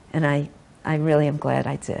 And I really am glad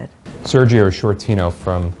I did. Sergio Shortino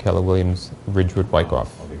from Keller Williams, Ridgewood,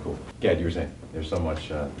 Wyckoff. Okay, cool. Yeah, you were saying, there's so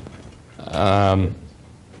much...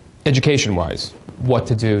 Education-wise, what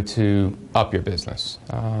to do to up your business.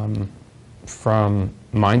 From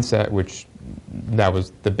mindset, which that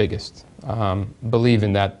was the biggest. Believe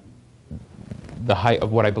in that the height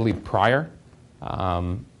of what I believed prior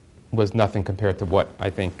was nothing compared to what I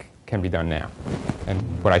think can be done now and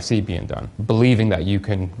what I see being done. Believing that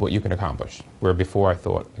what you can accomplish, where before I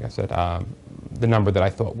thought, like I said, the number that I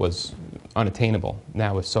thought was unattainable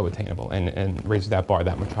now is so attainable and raises that bar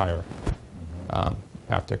that much higher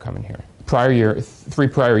after coming here. 3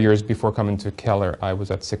 prior years before coming to Keller, I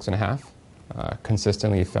was at 6.5.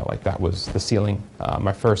 Consistently felt like that was the ceiling.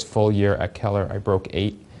 My first full year at Keller, I broke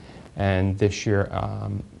 8. And this year,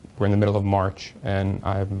 we're in the middle of March, and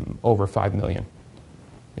I'm over 5 million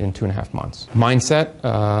in 2.5 months.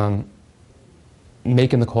 Mindset,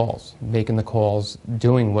 making the calls,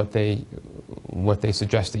 doing what they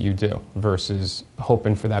suggest that you do, versus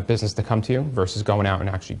hoping for that business to come to you, versus going out and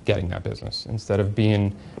actually getting that business. Instead of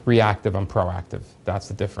being reactive, I'm proactive. That's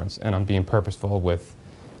the difference. And I'm being purposeful with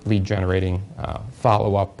lead generating,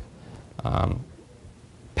 follow-up,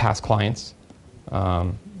 past clients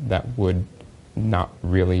that would not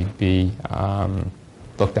really be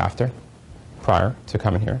looked after prior to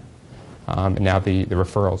coming here. And now the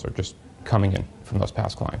referrals are just coming in from those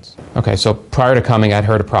past clients. Okay, so prior to coming, I'd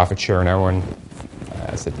heard of profit share, and everyone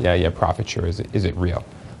said, yeah, profit share, is it real?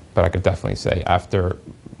 But I could definitely say after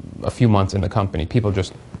a few months in the company, people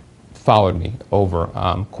just followed me over,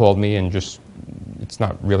 called me, and just, it's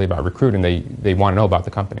not really about recruiting. They want to know about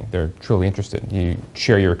the company. They're truly interested. You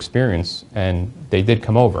share your experience, and they did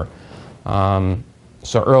come over.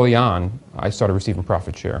 So early on, I started receiving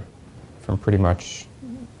profit share from pretty much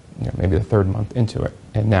maybe the 3rd month into it.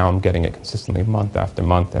 And now I'm getting it consistently month after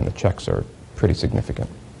month, and the checks are pretty significant.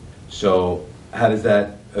 So how does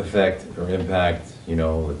that affect or impact,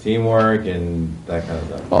 the teamwork and that kind of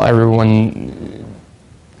stuff? Well,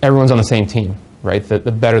 everyone's on the same team, right? The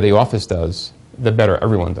better the office does, the better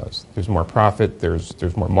everyone does. There's more profit,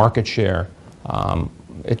 there's more market share.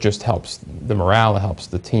 It just helps the morale, it helps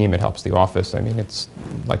the team, it helps the office. I mean, it's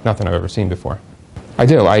like nothing I've ever seen before. I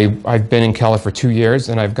do. I've been in Keller for 2 years,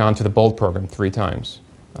 and I've gone to the BOLD program 3 times.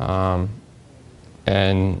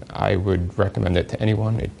 And I would recommend it to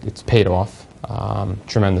anyone. It's paid off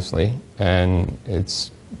tremendously, and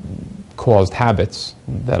it's caused habits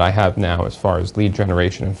that I have now as far as lead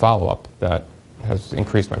generation and follow-up that has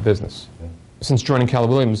increased my business. Since joining Keller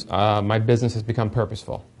Williams, my business has become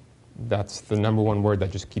purposeful. That's the number one word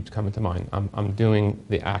that just keeps coming to mind. I'm doing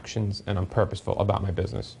the actions and I'm purposeful about my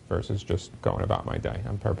business versus just going about my day.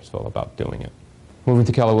 I'm purposeful about doing it. Moving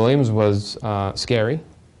to Keller Williams was scary,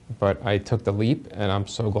 but I took the leap and I'm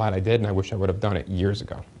so glad I did, and I wish I would have done it years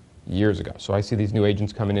ago. Years ago. So I see these new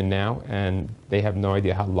agents coming in now and they have no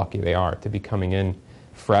idea how lucky they are to be coming in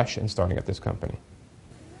fresh and starting at this company.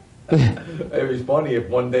 It was funny if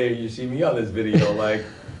one day you see me on this video, like,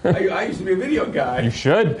 I used to be a video guy. You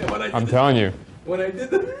should. I'm telling you. When I did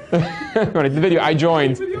the when I did the video, I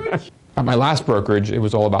joined. At my last brokerage, it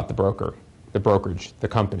was all about the brokerage, the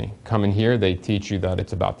company. Come in here, they teach you that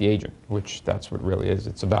it's about the agent, which that's what it really is.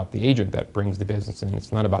 It's about the agent that brings the business in.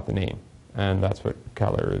 It's not about the name. And that's what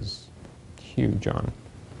Keller is huge on.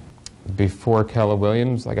 Before Keller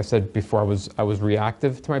Williams, like I said before, I was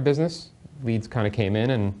reactive to my business. Leads kind of came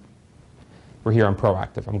in, and we're here, I'm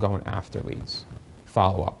proactive. I'm going after leads,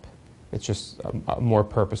 follow up. It's just a more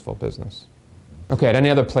purposeful business. Okay, at any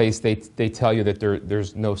other place, they tell you that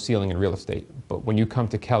there's no ceiling in real estate. But when you come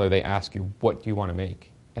to Keller, they ask you, what do you want to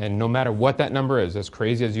make? And no matter what that number is, as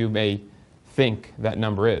crazy as you may think that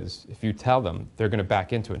number is, if you tell them, they're going to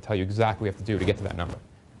back into it and tell you exactly what you have to do to get to that number.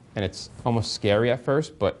 And it's almost scary at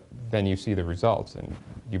first, but then you see the results and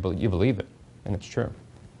you believe it, and it's true.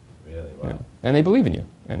 Really? Wow. Yeah. And they believe in you,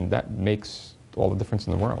 and that makes all the difference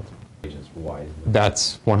in the world. Agents, why?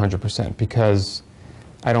 That's 100%, because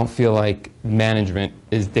I don't feel like management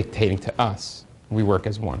is dictating to us. We work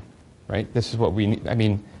as one, right? This is what we need. I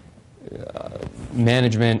mean,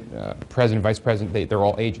 management, president, vice president, they're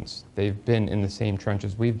all agents. They've been in the same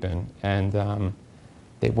trenches we've been, and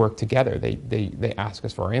they work together. They ask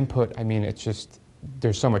us for our input. I mean, it's just,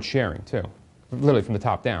 there's so much sharing, too, literally from the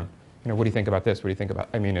top down. You know, what do you think about this? What do you think about,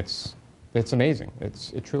 I mean, it's amazing.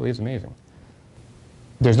 It truly is amazing.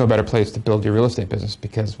 There's no better place to build your real estate business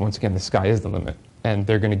because, once again, the sky is the limit. And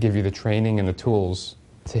they're going to give you the training and the tools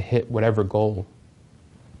to hit whatever goal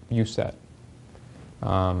you set.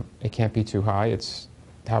 It can't be too high. It's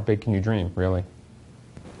how big can you dream, really?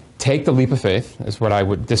 Take the leap of faith is what I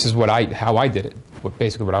would, this is what how I did it,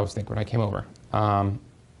 basically what I was thinking when I came over.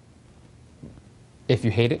 If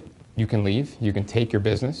you hate it, you can leave. You can take your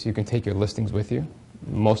business. You can take your listings with you.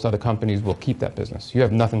 Most other companies will keep that business. You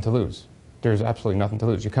have nothing to lose. There's absolutely nothing to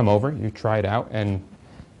lose. You come over, you try it out, and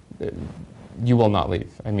you will not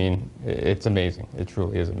leave. I mean, it's amazing. It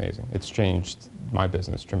truly is amazing. It's changed my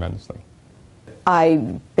business tremendously.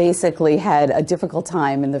 I basically had a difficult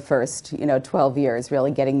time in the first, 12 years really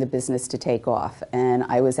getting the business to take off. And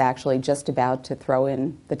I was actually just about to throw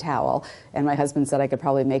in the towel. And my husband said I could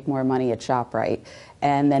probably make more money at ShopRite.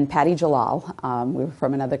 And then Patty Jalal, we were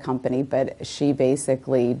from another company, but she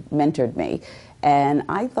basically mentored me. And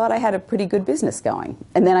I thought I had a pretty good business going.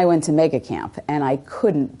 And then I went to Mega Camp, and I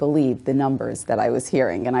couldn't believe the numbers that I was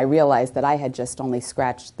hearing. And I realized that I had just only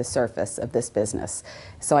scratched the surface of this business.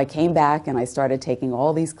 So I came back and I started taking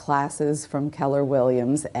all these classes from Keller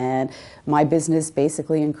Williams, and my business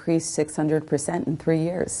basically increased 600% in 3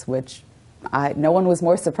 years, which no one was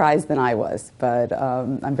more surprised than I was. But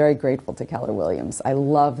I'm very grateful to Keller Williams. I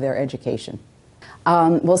love their education.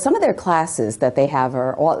 Well, some of their classes that they have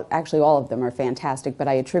are, actually all of them are fantastic, but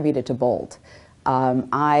I attribute it to Bold.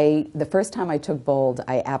 The first time I took Bold,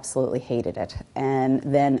 I absolutely hated it. And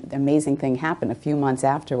then the amazing thing happened. A few months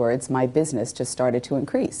afterwards, my business just started to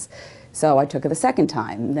increase. So I took it the second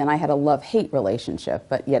time. Then I had a love-hate relationship,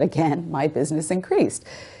 but yet again, my business increased.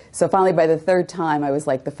 So finally, by the third time, I was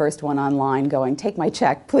like the first one online going, take my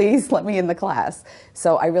check, please, let me in the class.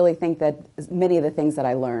 So I really think that many of the things that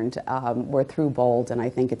I learned were through Bold, and I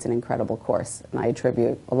think it's an incredible course, and I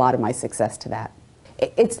attribute a lot of my success to that.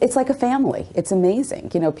 It's like a family. It's amazing.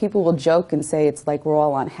 People will joke and say it's like we're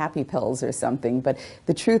all on happy pills or something, but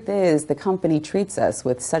the truth is the company treats us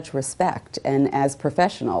with such respect and as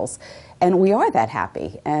professionals, and we are that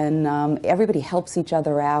happy, and everybody helps each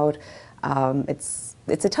other out.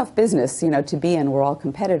 It's a tough business, to be in. We're all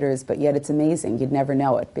competitors, but yet it's amazing. You'd never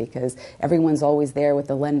know it because everyone's always there with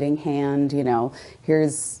the lending hand.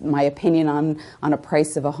 Here's my opinion on a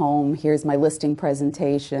price of a home. Here's my listing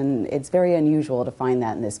presentation. It's very unusual to find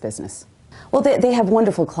that in this business. Well, they have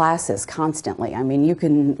wonderful classes constantly. I mean, you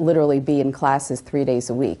can literally be in classes 3 days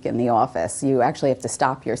a week in the office. You actually have to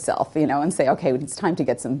stop yourself, and say, okay, it's time to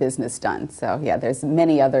get some business done. So yeah, there's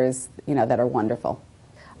many others, that are wonderful.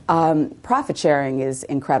 Profit sharing is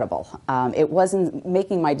incredible. It wasn't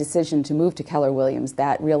making my decision to move to Keller Williams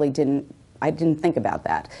that really I didn't think about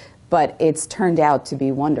that. But it's turned out to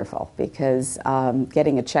be wonderful because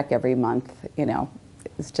getting a check every month,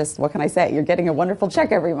 it's just, what can I say? You're getting a wonderful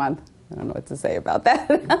check every month. I don't know what to say about that.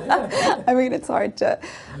 I mean, it's hard to,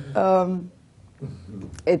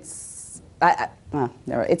 it's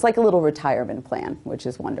like a little retirement plan, which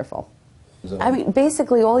is wonderful. I mean,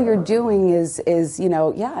 basically all you're doing is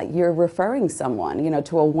you're referring someone,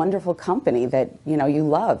 to a wonderful company that, you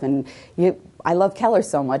love. And I love Keller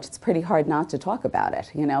so much, it's pretty hard not to talk about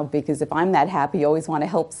it, because if I'm that happy, you always want to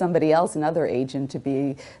help somebody else, another agent, to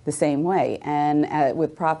be the same way. And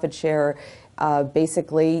with profit share,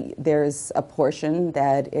 basically there's a portion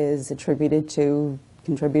that is contributed to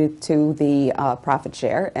the profit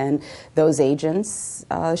share, and those agents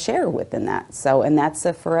share within that. So, and that's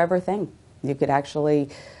a forever thing. You could actually,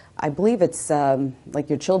 I believe it's like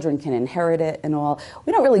your children can inherit it and all.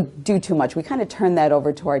 We don't really do too much. We kind of turn that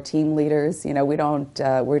over to our team leaders. We don't,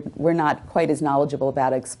 we're not quite as knowledgeable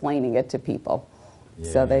about explaining it to people.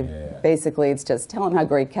 Yeah, so basically it's just tell them how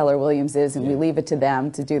great Keller Williams is, and we leave it to them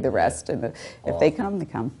to do the rest. And if they come, they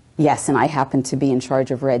come. Yes, and I happen to be in charge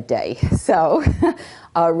of Red Day. So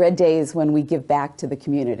Red Day is when we give back to the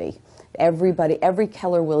community. Every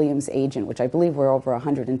Keller Williams agent, which I believe we're over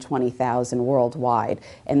 120,000 worldwide,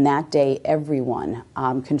 and that day everyone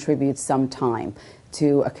contributes some time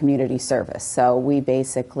to a community service. So we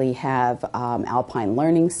basically have Alpine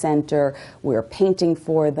Learning Center, we're painting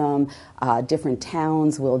for them, different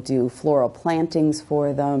towns will do floral plantings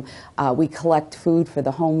for them, we collect food for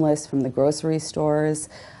the homeless from the grocery stores.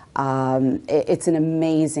 It's an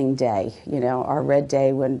amazing day, our Red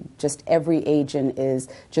Day, when just every agent is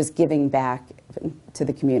just giving back to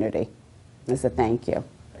the community as a thank you.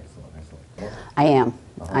 Excellent.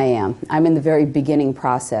 I am. I'm in the very beginning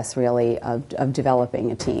process, really, of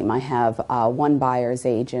developing a team. I have one buyer's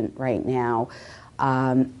agent right now.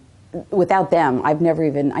 Without them, I never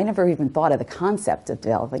even thought of the concept of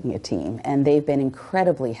developing a team, and they've been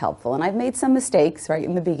incredibly helpful. And I've made some mistakes right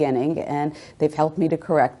in the beginning, and they've helped me to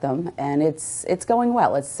correct them, and it's going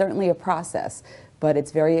well. It's certainly a process, but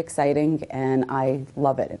it's very exciting, and I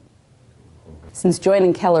love it. Since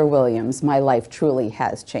joining Keller Williams, my life truly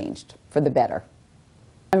has changed for the better.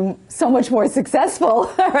 I'm so much more successful.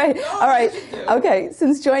 All right. Okay.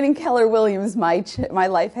 Since joining Keller Williams, my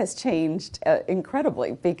life has changed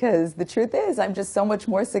incredibly, because the truth is I'm just so much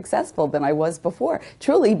more successful than I was before.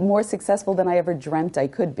 Truly more successful than I ever dreamt I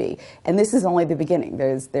could be. And this is only the beginning.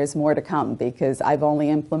 There's more to come, because I've only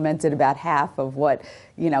implemented about half of what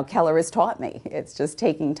Keller has taught me. It's just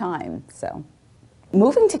taking time. So.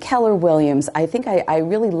 Moving to Keller Williams, I think I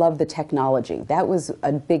really love the technology. That was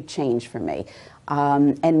a big change for me.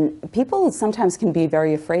 And people sometimes can be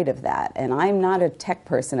very afraid of that. And I'm not a tech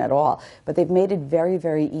person at all, but they've made it very,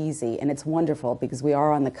 very easy. And it's wonderful, because we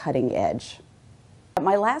are on the cutting edge. At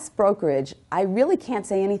my last brokerage, I really can't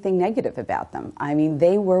say anything negative about them. I mean,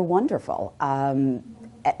 they were wonderful.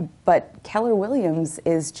 But Keller Williams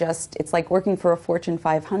is just, it's like working for a Fortune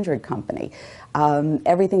 500 company.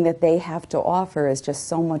 Everything that they have to offer is just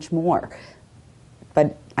so much more.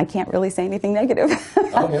 But I can't really say anything negative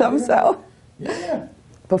about them, so. Yeah.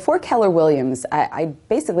 Before Keller Williams, I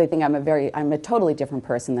basically think I'm a totally different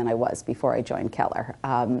person than I was before I joined Keller.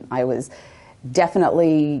 I was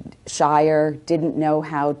definitely shyer, didn't know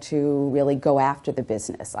how to really go after the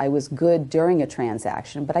business. I was good during a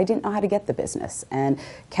transaction, but I didn't know how to get the business, and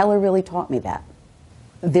Keller really taught me that.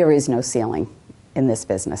 There is no ceiling in this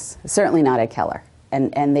business, certainly not at Keller,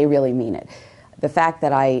 and they really mean it. The fact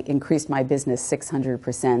that I increased my business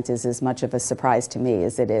 600% is as much of a surprise to me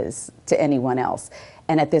as it is to anyone else.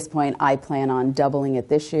 And at this point, I plan on doubling it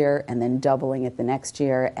this year and then doubling it the next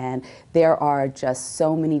year. And there are just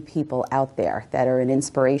so many people out there that are an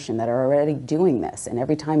inspiration, that are already doing this. And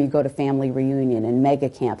every time you go to family reunion and mega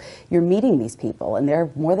camp, you're meeting these people, and they're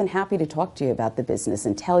more than happy to talk to you about the business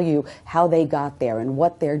and tell you how they got there and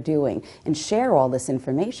what they're doing and share all this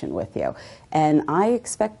information with you. And I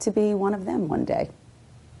expect to be one of them one day.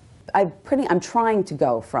 I'm trying to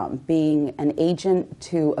go from being an agent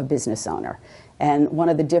to a business owner. And one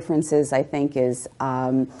of the differences, I think, is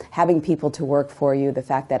having people to work for you, the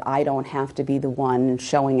fact that I don't have to be the one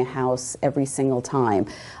showing a house every single time.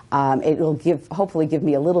 It will hopefully give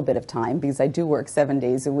me a little bit of time, because I do work 7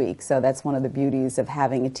 days a week. So that's one of the beauties of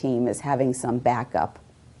having a team, is having some backup.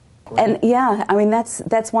 And yeah, I mean,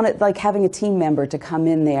 that's one of, like, having a team member to come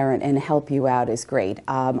in there and help you out is great.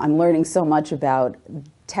 I'm learning so much about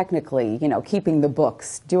technically, keeping the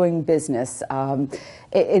books, doing business.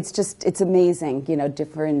 It's amazing,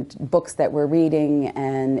 different books that we're reading,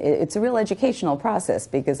 and it's a real educational process,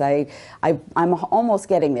 because I'm almost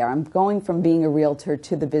getting there. I'm going from being a realtor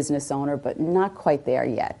to the business owner, but not quite there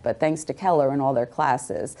yet. But thanks to Keller and all their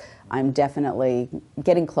classes, I'm definitely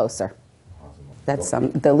getting closer. That's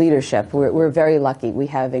the leadership. We're very lucky. We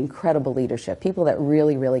have incredible leadership, people that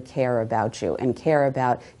really, really care about you and care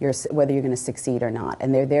about whether you're going to succeed or not.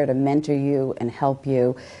 And they're there to mentor you and help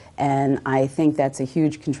you. And I think that's a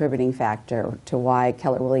huge contributing factor to why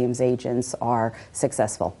Keller Williams agents are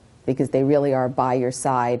successful, because they really are by your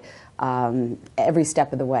side every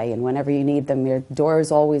step of the way. And whenever you need them, your door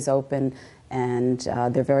is always open, and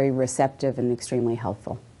they're very receptive and extremely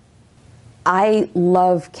helpful. I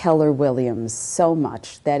love Keller Williams so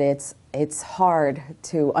much that it's hard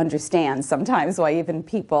to understand sometimes why even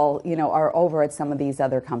people, you know, are over at some of these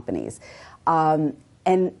other companies. And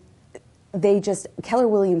Keller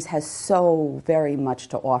Williams has so very much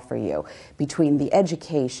to offer you, between the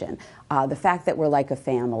education, the fact that we're like a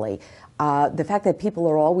family, the fact that people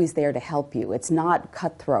are always there to help you. It's not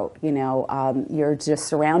cutthroat, you know. You're just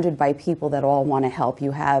surrounded by people that all want to help. You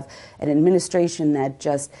have an administration that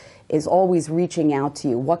just is always reaching out to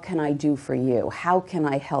you. What can I do for you? How can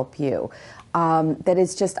I help you? That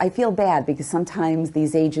is just, I feel bad because sometimes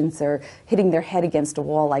these agents are hitting their head against a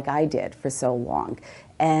wall like I did for so long.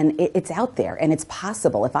 And it's out there, and it's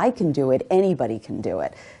possible. If I can do it, anybody can do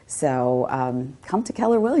it. So come to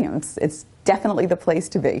Keller Williams. It's definitely the place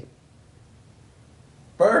to be.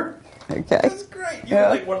 Burr? Okay. That's great. You're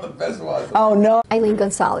like one of the best ones. Oh, no. Eileen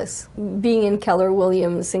Gonzalez, being in Keller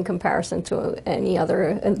Williams in comparison to the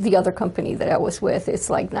other company that I was with, it's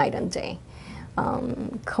like night and day.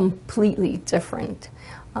 Completely different.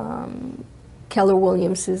 Keller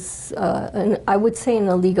Williams is, I would say, in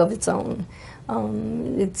a league of its own.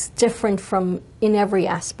 It's different in every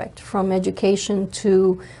aspect, from education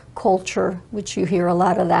to culture, which you hear a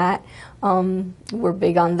lot of that. We're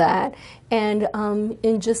big on that. And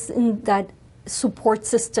in that support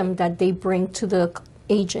system that they bring to the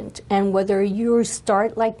agent. And whether you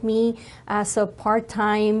start like me as a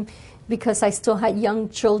part-time, because I still had young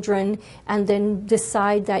children, and then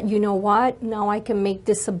decide that, you know what, now I can make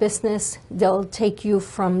this a business. They'll take you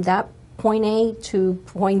from that point A to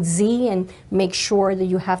point Z and make sure that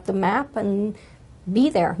you have the map and be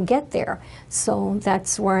there, get there. So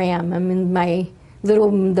that's where I am. I'm in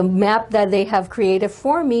the map that they have created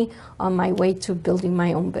for me on my way to building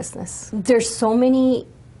my own business. There's so many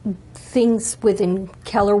things within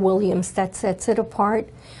Keller Williams that sets it apart.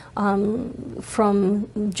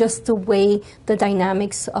 From just the way the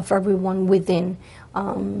dynamics of everyone within,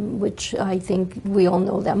 which I think we all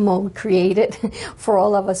know that Mo created for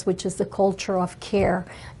all of us, which is the culture of care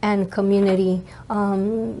and community.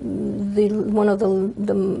 One of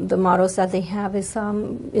the mottos that they have is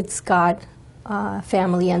it's God,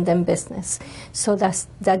 family, and then business. So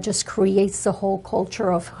that just creates the whole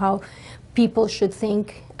culture of how people should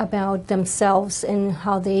think about themselves and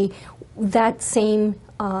how that same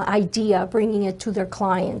idea, bringing it to their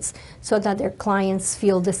clients, so that their clients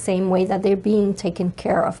feel the same way, that they're being taken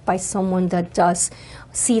care of by someone that does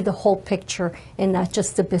see the whole picture and not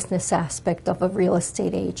just the business aspect of a real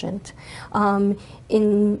estate agent.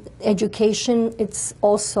 In education, it's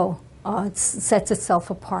also it sets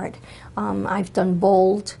itself apart. I've done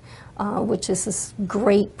BOLD, which is a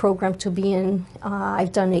great program to be in.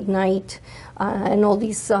 I've done Ignite and all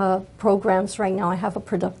these programs. Right now I have a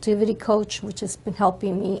productivity coach, which has been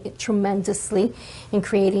helping me tremendously in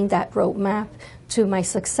creating that roadmap to my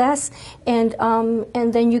success. And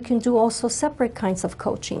then you can do also separate kinds of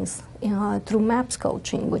coachings through MAPS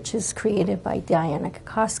coaching, which is created by Diana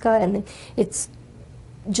Kokoska, and it's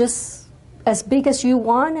just as big as you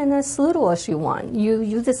want and as little as you want.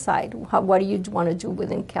 You decide what do you want to do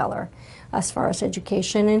within Keller as far as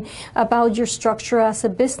education. And about your structure as a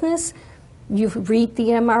business, you read the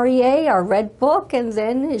MREA, our red book, and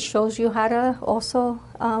then it shows you how to also,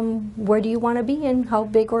 where do you want to be and how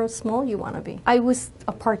big or small you want to be. I was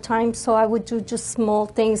a part-time, so I would do just small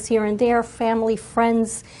things here and there, family,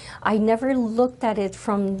 friends. I never looked at it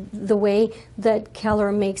from the way that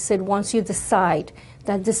Keller makes it. Once you decide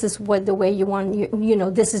that this is the way you want, you know,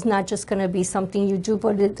 this is not just going to be something you do,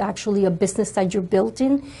 but it's actually a business that you're built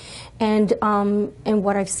in. And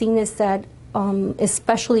what I've seen is that,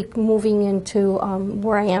 especially moving into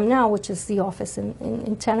where I am now, which is the office in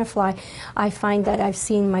Tenafly, I find that I've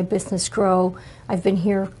seen my business grow. I've been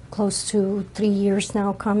here close to 3 years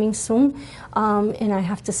now, coming soon, and I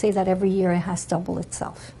have to say that every year it has doubled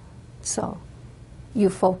itself. So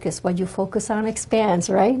what you focus on expands,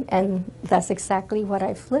 right? And that's exactly what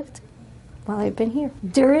I've lived while I've been here.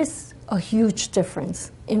 There is a huge difference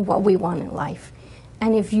in what we want in life.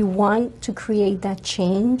 And if you want to create that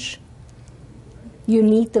change, you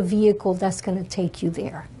need the vehicle that's going to take you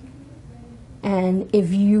there. And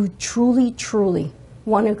if you truly, truly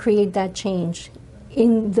want to create that change,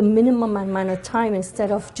 in the minimum amount of time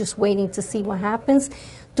instead of just waiting to see what happens.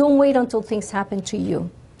 Don't wait until things happen to you.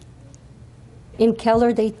 In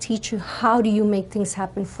Keller, they teach you how do you make things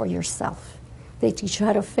happen for yourself. They teach you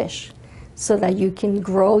how to fish so that you can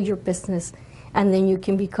grow your business and then you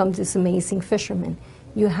can become this amazing fisherman.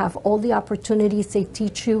 You have all the opportunities. They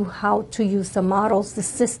teach you how to use the models, the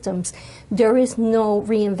systems. There is no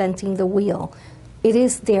reinventing the wheel. It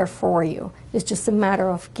is there for you. It's just a matter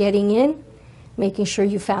of getting in, making sure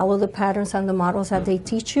you follow the patterns and the models that they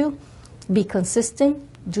teach you, be consistent,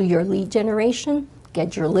 do your lead generation,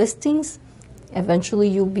 get your listings. Eventually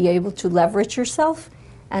you'll be able to leverage yourself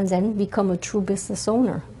and then become a true business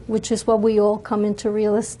owner, which is what we all come into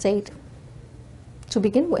real estate to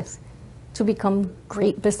begin with, to become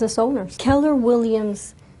great business owners. Keller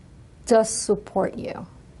Williams does support you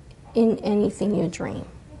in anything you dream,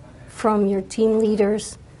 from your team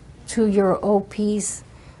leaders to your OPs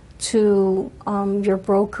to your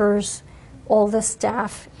brokers, all the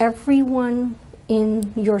staff. Everyone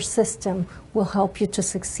in your system will help you to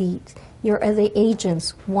succeed. The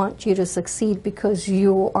agents want you to succeed because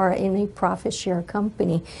you are in a profit share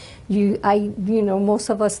company. Most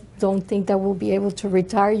of us don't think that we'll be able to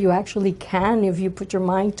retire. You actually can if you put your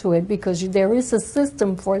mind to it, because there is a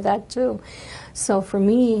system for that too. So for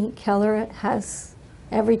me, Keller has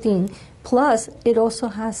everything. Plus, it also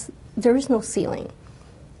has, there is no ceiling.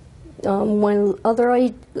 When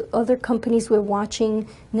other companies we're watching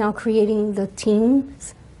now creating the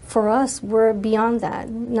teams, for us, we're beyond that.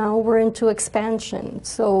 Now we're into expansion.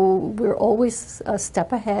 So we're always a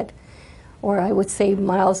step ahead, or I would say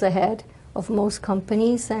miles ahead of most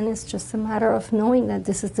companies. And it's just a matter of knowing that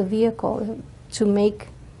this is the vehicle to make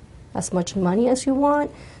as much money as you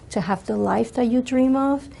want, to have the life that you dream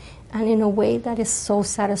of, and in a way that is so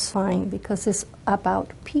satisfying because it's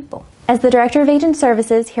about people. As the Director of Agent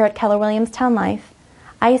Services here at Keller Williams Town Life,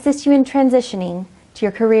 I assist you in transitioning to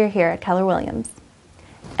your career here at Keller Williams.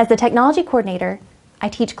 As the Technology Coordinator, I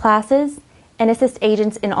teach classes and assist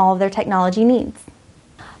agents in all of their technology needs.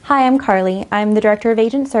 Hi, I'm Carly. I'm the Director of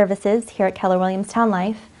Agent Services here at Keller Williams Town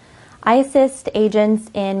Life. I assist agents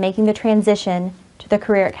in making the transition to their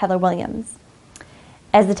career at Keller Williams.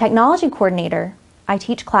 As the Technology Coordinator, I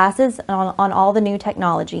teach classes on all the new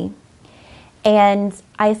technology, and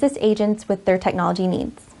I assist agents with their technology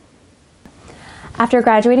needs. After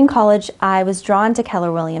graduating college, I was drawn to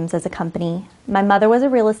Keller Williams as a company. My mother was a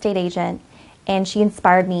real estate agent, and she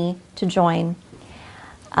inspired me to join.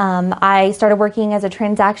 I started working as a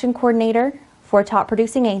transaction coordinator for a top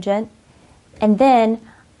producing agent, and then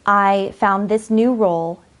I found this new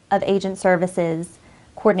role of agent services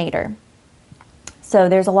coordinator. So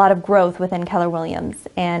there's a lot of growth within Keller Williams,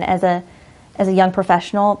 and as a young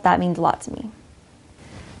professional, that means a lot to me.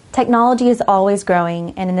 Technology is always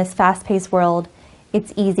growing, and in this fast-paced world,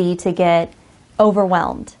 it's easy to get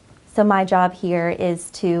overwhelmed. So my job here is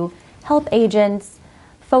to help agents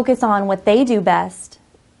focus on what they do best,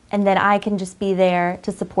 and then I can just be there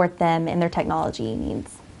to support them in their technology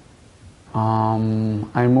needs. I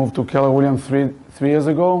moved to Keller Williams three years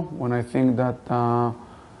ago when I think that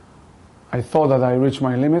I thought that I reached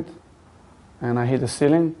my limit and I hit a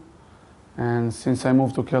ceiling. And since I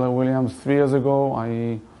moved to Keller Williams 3 years ago,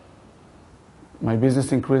 my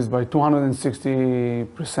business increased by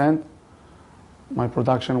 260%. My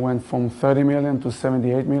production went from 30 million to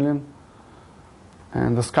 78 million.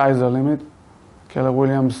 And the sky's the limit. Keller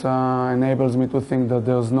Williams enables me to think that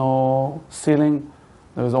there's no ceiling.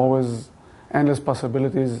 There's always endless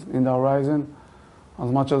possibilities in the horizon. As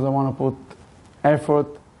much as I want to put effort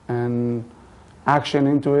and action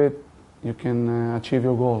into it, you can achieve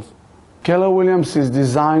your goals. Keller Williams is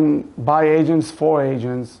designed by agents for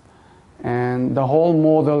agents, and the whole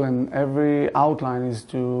model and every outline is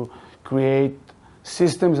to create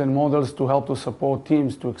systems and models to help to support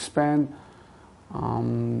teams to expand,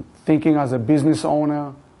 thinking as a business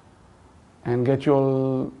owner, and get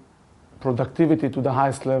your productivity to the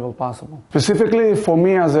highest level possible. Specifically for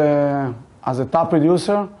me as a top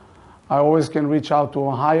producer, I always can reach out to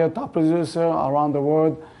a higher top producer around the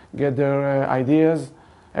world, get their ideas.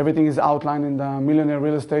 Everything is outlined in the Millionaire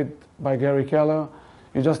Real Estate by Gary Keller.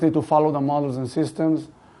 You just need to follow the models and systems.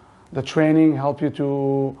 The training help you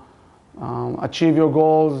to achieve your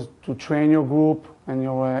goals, to train your group and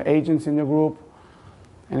your agents in your group.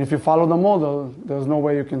 And if you follow the model, there's no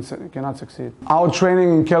way you cannot succeed. Our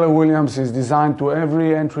training in Keller Williams is designed to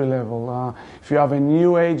every entry level. If you have a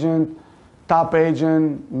new agent, top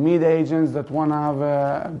agent, mid agents that want to have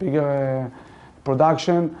a bigger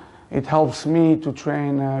production, it helps me to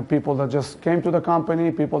train people that just came to the company,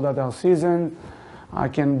 people that are seasoned, I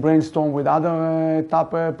can brainstorm with other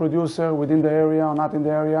top producer within the area or not in the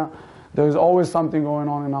area. There is always something going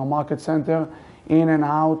on in our market center, in and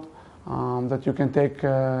out, that you can take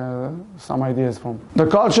some ideas from. The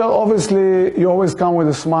culture, obviously, you always come with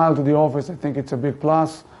a smile to the office. I think it's a big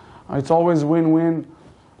plus. It's always win-win.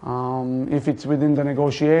 If it's within the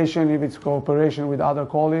negotiation, if it's cooperation with other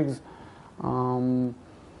colleagues. And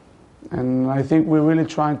I think we're really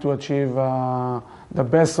trying to achieve the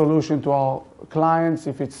best solution to our clients,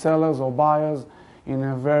 if it's sellers or buyers, in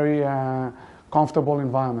a very comfortable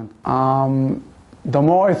environment. The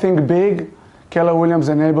more I think big, Keller Williams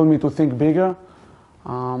enabled me to think bigger.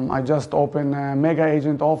 I just opened a mega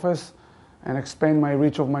agent office and expand my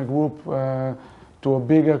reach of my group to a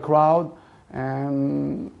bigger crowd.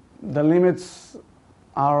 And the limits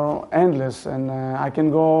are endless, and I can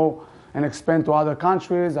go and expand to other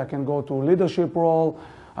countries. I can go to leadership role.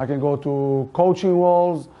 I can go to coaching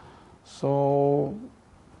roles. So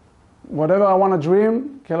whatever I want to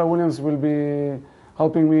dream, Keller Williams will be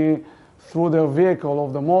helping me through their vehicle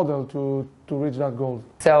of the model to reach that goal.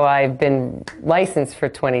 So I've been licensed for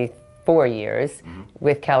 24 years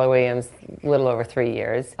with Keller Williams, a little over 3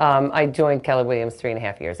 years. I joined Keller Williams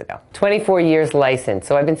 3.5 years ago. 24 years licensed,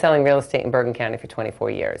 so I've been selling real estate in Bergen County for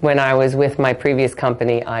 24 years. When I was with my previous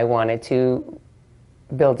company, I wanted to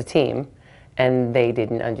build a team, and they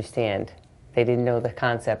didn't understand. They didn't know the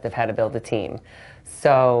concept of how to build a team.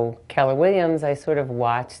 So Keller Williams, I sort of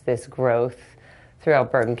watched this growth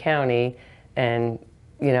throughout Bergen County, and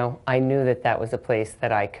you know, I knew that that was a place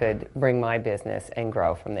that I could bring my business and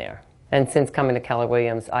grow from there. And since coming to Keller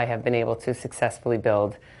Williams, I have been able to successfully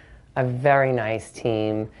build a very nice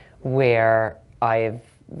team where I've,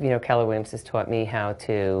 you know, Keller Williams has taught me how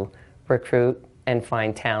to recruit and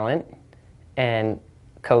find talent and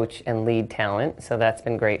coach and lead talent. So that's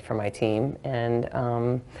been great for my team. And,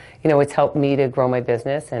 you know, it's helped me to grow my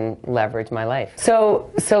business and leverage my life.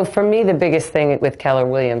 So for me, the biggest thing with Keller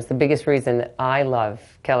Williams, the biggest reason I love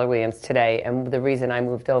Keller Williams today, and the reason I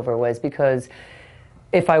moved over, was because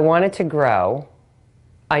if I wanted to grow,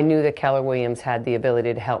 I knew that Keller Williams had the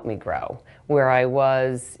ability to help me grow. Where I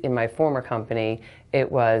was in my former company, I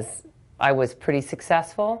was pretty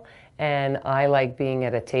successful, and I like being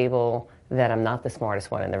at a table that I'm not the smartest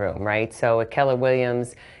one in the room, right? So at Keller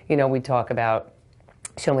Williams, you know, we talk about,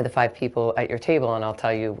 show me the 5 people at your table and I'll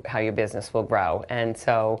tell you how your business will grow. And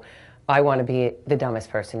so I want to be the dumbest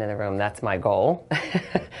person in the room. That's my goal.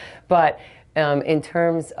 But in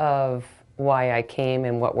terms of why I came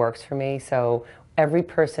and what works for me, so every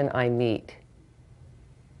person I meet,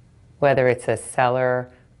 whether it's a seller,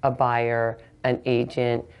 a buyer, an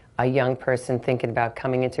agent, a young person thinking about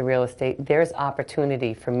coming into real estate, there's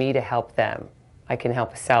opportunity for me to help them. I can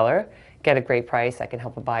help a seller get a great price. I can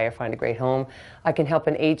help a buyer find a great home. I can help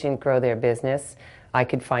an agent grow their business. I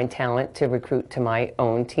could find talent to recruit to my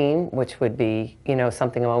own team, which would be, you know,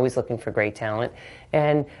 something I'm always looking for, great talent.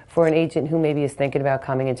 And for an agent who maybe is thinking about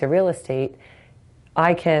coming into real estate,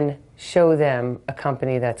 I can show them a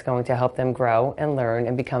company that's going to help them grow and learn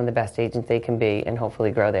and become the best agent they can be and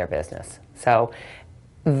hopefully grow their business. So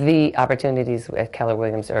the opportunities at Keller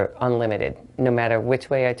Williams are unlimited. No matter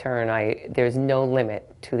which way I turn, there's no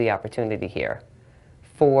limit to the opportunity here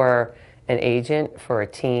for an agent, for a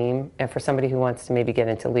team, and for somebody who wants to maybe get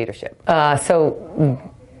into leadership. So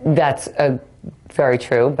that's very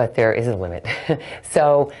true, but there is a limit.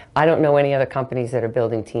 So I don't know any other companies that are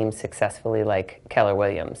building teams successfully like Keller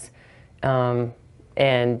Williams.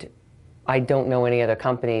 And I don't know any other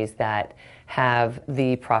companies that have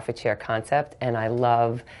the profit share concept, and I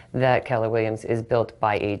love that Keller Williams is built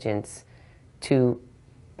by agents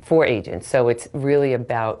for agents. So it's really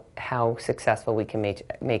about how successful we can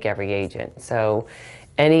make every agent. So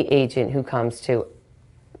any agent who comes to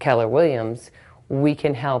Keller Williams, we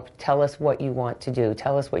can help. Tell us what you want to do.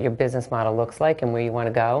 Tell us what your business model looks like and where you want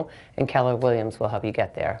to go, and Keller Williams will help you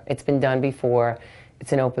get there. It's been done before.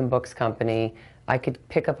 It's an open books company. I could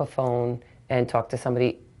pick up a phone and talk to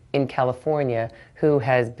somebody in California who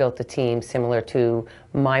has built a team similar to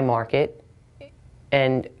my market,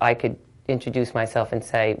 and I could introduce myself and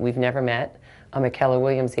say, we've never met. I'm a Keller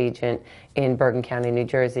Williams agent in Bergen County, New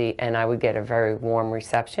Jersey, and I would get a very warm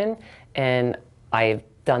reception. And I've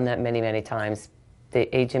done that many, many times.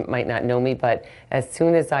 The agent might not know me, but as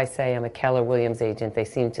soon as I say I'm a Keller Williams agent, they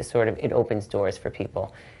seem to sort of, it opens doors for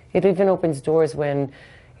people. It even opens doors when,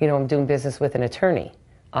 you know, I'm doing business with an attorney.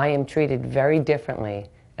 I am treated very differently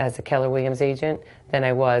as a Keller Williams agent than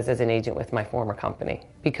I was as an agent with my former company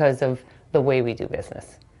because of the way we do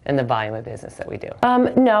business and the volume of business that we do.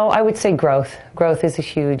 No, I would say growth. Growth is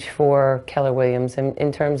huge for Keller Williams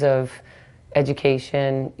in terms of,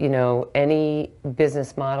 education, you know, any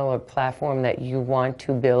business model or platform that you want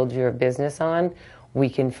to build your business on, we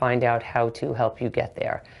can find out how to help you get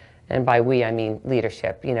there. And by we, I mean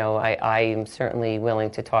leadership. You know, I am certainly willing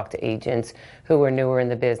to talk to agents who are newer in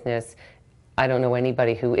the business. I don't know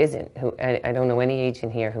anybody who isn't. I don't know any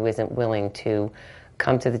agent here who isn't willing to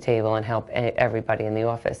come to the table and help everybody in the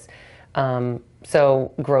office.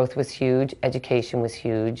 So growth was huge, education was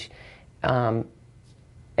huge,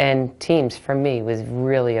 and teams for me was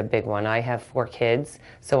really a big one. I have 4 kids,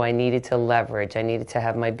 so I needed to leverage. I needed to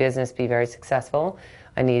have my business be very successful.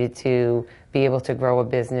 I needed to be able to grow a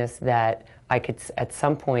business that I could at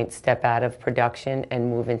some point step out of production and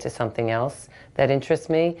move into something else that interests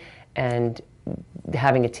me. And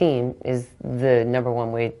having a team is the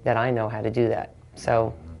 #1 way that I know how to do that.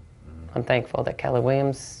 So I'm thankful that Keller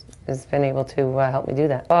Williams has been able to help me do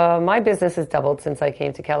that. My business has doubled since I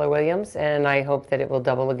came to Keller Williams, and I hope that it will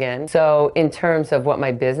double again. So in terms of what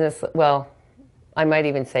my business, well, I might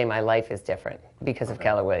even say my life is different because of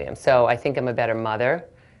Keller Williams. So I think I'm a better mother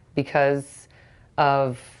because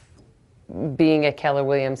of being at Keller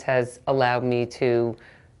Williams has allowed me to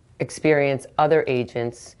experience other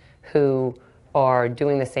agents who are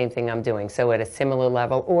doing the same thing I'm doing, so at a similar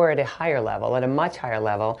level or at a higher level, at a much higher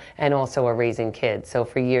level, and also are raising kids. So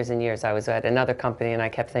for years and years I was at another company and I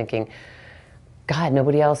kept thinking, God,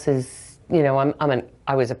 nobody else is, you know,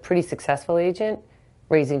 I was a pretty successful agent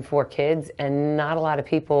raising 4 kids, and not a lot of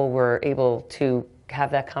people were able to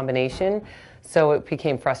have that combination. So it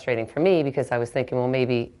became frustrating for me because I was thinking, well,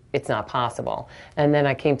 maybe it's not possible. And then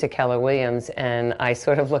I came to Keller Williams and I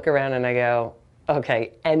sort of look around and I go,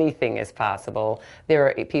 okay, anything is possible. There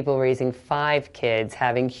are people raising 5 kids,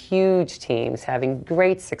 having huge teams, having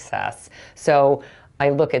great success. So I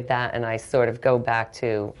look at that and I sort of go back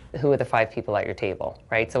to who are the 5 people at your table,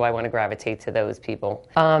 right? So I want to gravitate to those people.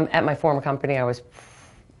 At my former company, I was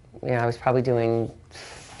probably doing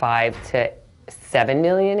 5 to 7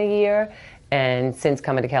 million a year. And since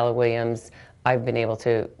coming to Keller Williams, I've been able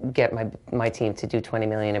to get my team to do 20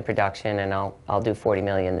 million in production, and I'll do 40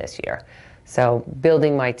 million this year. So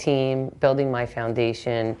building my team, building my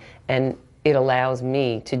foundation, and it allows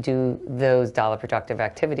me to do those dollar productive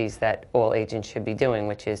activities that all agents should be doing,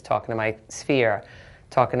 which is talking to my sphere,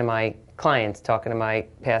 talking to my clients, talking to my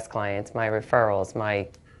past clients, my referrals, my,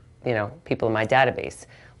 you know, people in my database,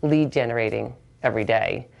 lead generating every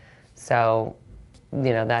day. So,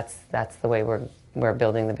 you know, that's the way we're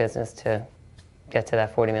building the business to get to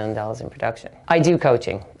that $40 million in production. I do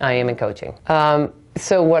coaching. I am in coaching.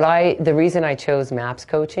 So the reason I chose MAPS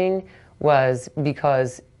coaching was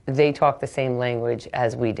because they talk the same language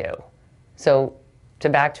as we do. So to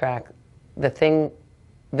backtrack,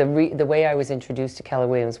 the way I was introduced to Keller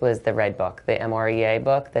Williams was the Red Book, the MREA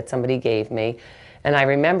book that somebody gave me. And I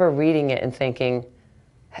remember reading it and thinking,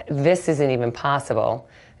 this isn't even possible.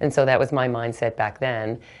 And so that was my mindset back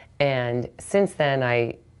then. And since then,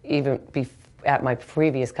 at my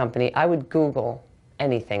previous company, I would Google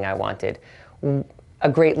anything I wanted. A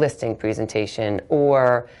great listing presentation,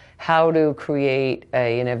 or how to create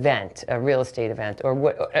an event, a real estate event,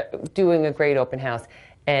 or doing a great open house.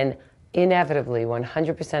 And inevitably,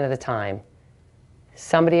 100% of the time,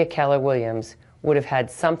 somebody at Keller Williams would have had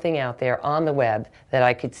something out there on the web that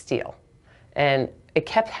I could steal. And it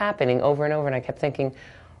kept happening over and over, and I kept thinking,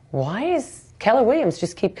 why is Keller Williams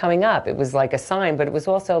just keep coming up? It was like a sign, but it was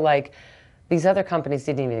also like these other companies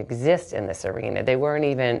didn't even exist in this arena. They weren't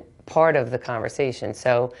even part of the conversation.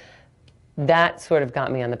 So that sort of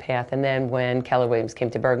got me on the path. And then when Keller Williams came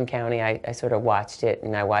to Bergen County, I sort of watched it,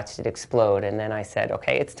 and I watched it explode. And then I said,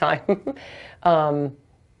 okay, it's time.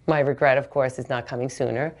 My regret, of course, is not coming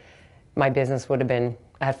sooner. My business would have been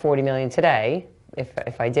at 40 million today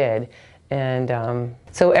if I did. And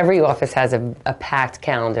so every office has a packed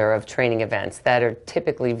calendar of training events that are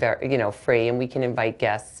typically very, free, and we can invite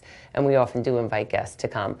guests, and we often do invite guests to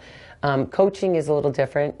come. Coaching is a little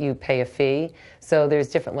different. You pay a fee, so there's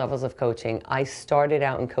different levels of coaching. I started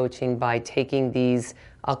out in coaching by taking these,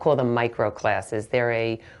 I'll call them micro classes. They're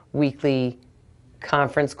a weekly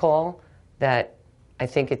conference call that I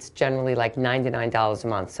think it's generally like $99 a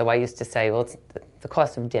month. So I used to say, well, it's the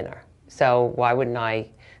cost of dinner. So why wouldn't I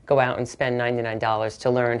go out and spend $99 to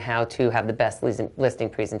learn how to have the best listing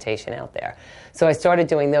presentation out there? So I started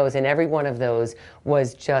doing those, and every one of those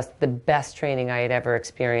was just the best training I had ever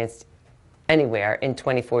experienced anywhere in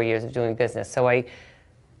 24 years of doing business. So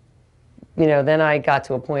then I got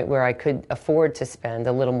to a point where I could afford to spend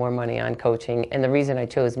a little more money on coaching. And the reason I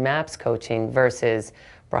chose MAPS coaching versus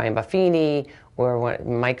Brian Buffini or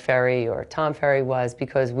Mike Ferry or Tom Ferry was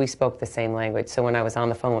because we spoke the same language. So when I was on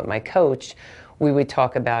the phone with my coach, we would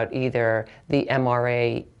talk about either the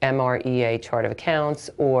MREA chart of accounts,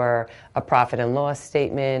 or a profit and loss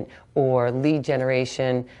statement, or lead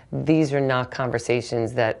generation. These are not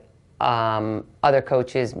conversations that other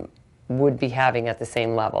coaches would be having at the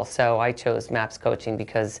same level. So I chose MAPS coaching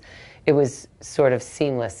because it was sort of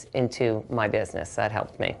seamless into my business. That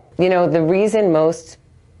helped me. You know, the reason most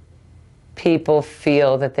people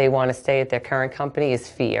feel that they want to stay at their current company is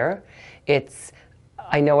fear. It's,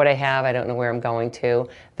 I know what I have, I don't know where I'm going to.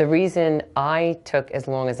 The reason I took as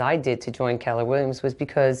long as I did to join Keller Williams was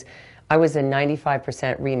because I was a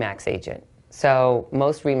 95% RE/MAX agent. So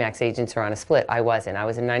most RE/MAX agents are on a split. I wasn't. I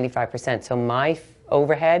was a 95%. So my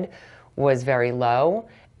overhead was very low,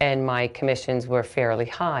 and my commissions were fairly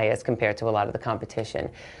high as compared to a lot of the competition.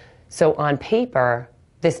 So on paper,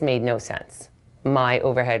 this made no sense. My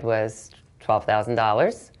overhead was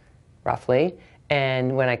 $12,000, roughly,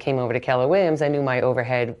 and when I came over to Keller Williams, I knew my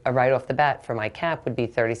overhead right off the bat for my cap would be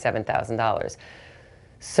 $37,000.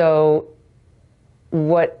 So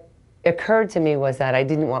what occurred to me was that I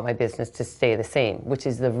didn't want my business to stay the same, which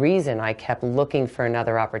is the reason I kept looking for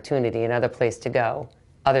another opportunity, another place to go,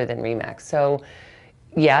 other than RE/MAX. So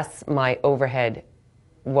yes, my overhead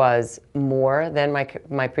was more than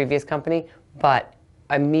my previous company, but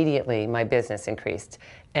immediately my business increased.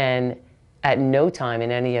 And at no time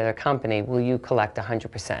in any other company will you collect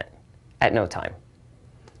 100%. At no time.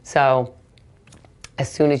 So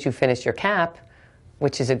as soon as you finish your cap,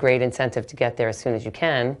 which is a great incentive to get there as soon as you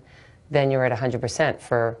can, then you're at 100%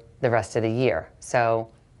 for the rest of the year. So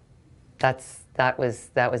that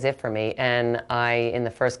was it for me. And in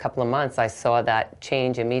the first couple of months, I saw that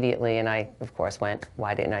change immediately, and I, of course, went,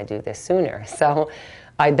 why didn't I do this sooner? So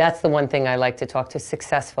that's the one thing I like to talk to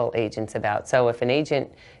successful agents about. So if an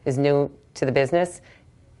agent is new to the business,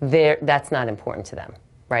 that's not important to them,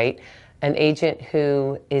 right? An agent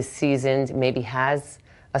who is seasoned, maybe has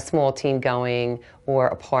a small team going or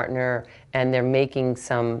a partner, and they're making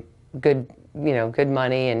some good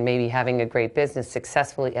money and maybe having a great business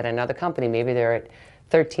successfully at another company. Maybe they're at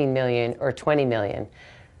 13 million or 20 million.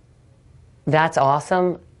 That's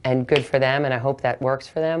awesome and good for them, and I hope that works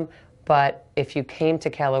for them. But if you came to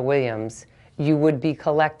Keller Williams, you would be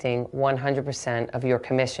collecting 100% of your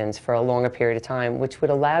commissions for a longer period of time, which would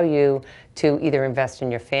allow you to either invest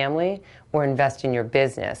in your family or invest in your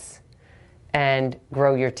business and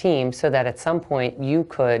grow your team, so that at some point you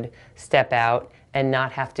could step out and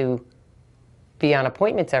not have to be on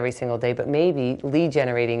appointments every single day, but maybe lead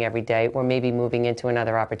generating every day, or maybe moving into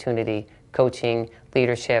another opportunity, coaching,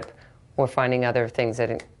 leadership, or finding other things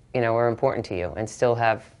that are important to you, and still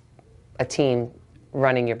have a team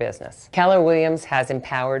running your business. Keller Williams has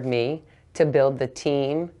empowered me to build the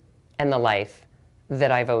team and the life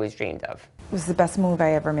that I've always dreamed of. It was the best move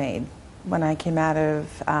I ever made. When I came out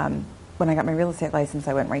of, when I got my real estate license,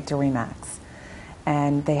 I went right to RE/MAX,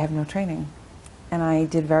 and they have no training. And I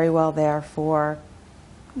did very well there for,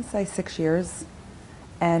 let's say, 6 years.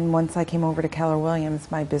 And once I came over to Keller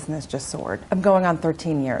Williams, my business just soared. I'm going on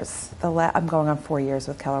 13 years. I'm going on 4 years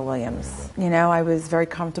with Keller Williams. You know, I was very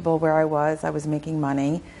comfortable where I was making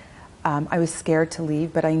money. I was scared to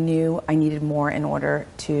leave, but I knew I needed more in order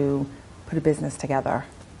to put a business together.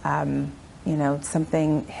 You know,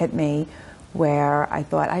 something hit me where I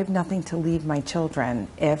thought, I have nothing to leave my children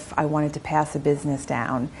if I wanted to pass a business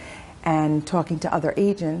down. And talking to other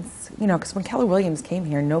agents, you know, because when Keller Williams came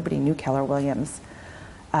here, nobody knew Keller Williams.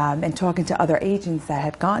 And talking to other agents that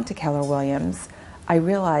had gone to Keller Williams, I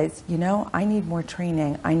realized, you know, I need more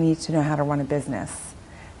training. I need to know how to run a business.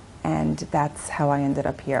 And that's how I ended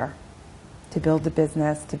up here, to build a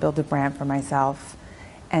business, to build a brand for myself,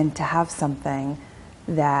 and to have something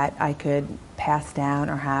that I could pass down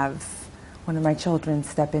or have one of my children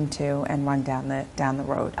step into and run down the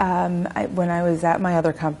road. When I was at my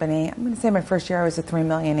other company, I'm going to say my first year I was a 3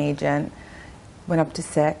 million agent, went up to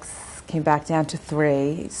 6, came back down to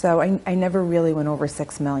 3. So I never really went over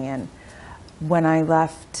 6 million. When I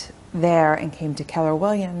left there and came to Keller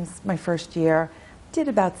Williams, my first year, did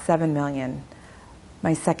about 7 million.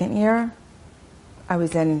 My second year, I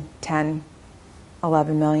was in 10,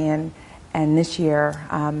 11 million. And this year,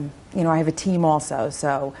 you know, I have a team also.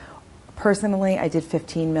 So personally, I did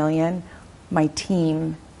 15 million. My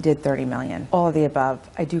team did 30 million. All of the above.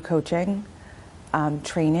 I do coaching,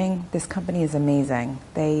 training. This company is amazing.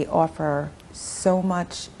 They offer so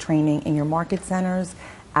much training in your market centers,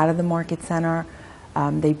 out of the market center.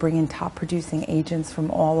 They bring in top producing agents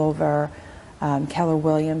from all over Keller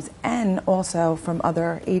Williams, and also from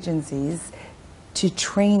other agencies, to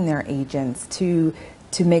train their agents to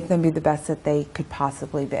make them be the best that they could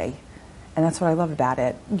possibly be. And that's what I love about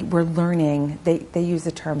it. We're learning, they use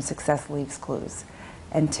the term success leaves clues.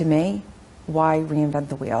 And to me, why reinvent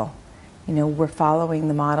the wheel? You know, we're following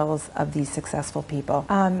the models of these successful people.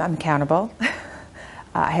 I'm accountable.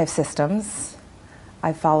 I have systems.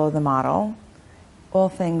 I follow the model. All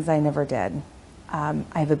things I never did. I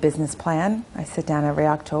have a business plan. I sit down every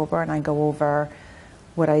October and I go over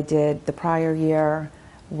what I did the prior year,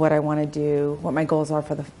 what I want to do, what my goals are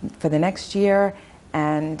for the next year,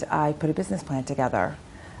 and I put a business plan together.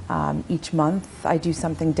 Each month I do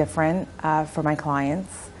something different for my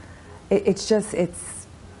clients. It's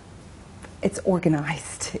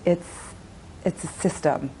organized. It's a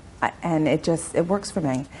system, and it works for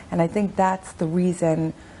me. And I think that's the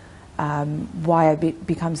reason why I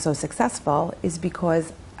become so successful, is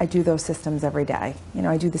because I do those systems every day. You know,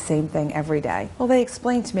 I do the same thing every day. Well, they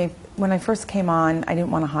explained to me when I first came on, I didn't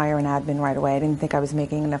want to hire an admin right away. I didn't think I was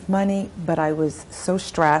making enough money, but I was so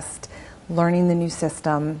stressed learning the new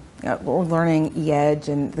system, or learning E-Edge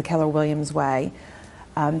and the Keller Williams way,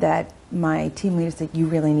 that my team leader said, you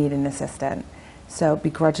really need an assistant. So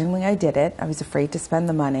begrudgingly I did it. I was afraid to spend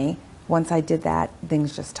the money. Once I did that,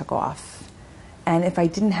 things just took off. And if I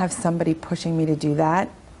didn't have somebody pushing me to do that,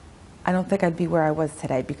 I don't think I'd be where I was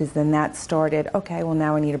today, because then that started, okay, well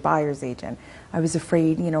now I need a buyer's agent. I was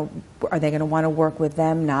afraid, you know, are they going to want to work with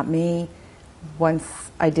them, not me? Once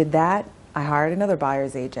I did that, I hired another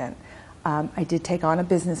buyer's agent. I did take on a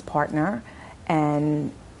business partner,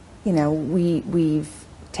 and you know, we've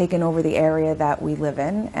taken over the area that we live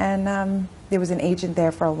in, and there was an agent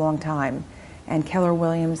there for a long time. And Keller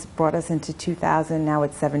Williams brought us into 2000, now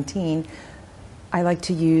it's 17. I like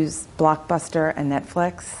to use Blockbuster and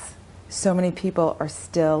Netflix. So many people are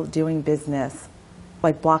still doing business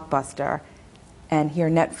like Blockbuster, and here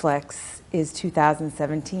Netflix is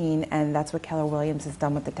 2017, and that's what Keller Williams has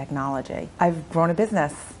done with the technology. I've grown a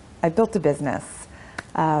business. I've built a business.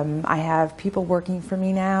 I have people working for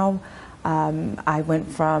me now. I went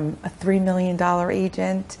from a $3 million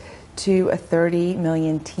agent to a $30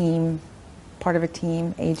 million team, part of a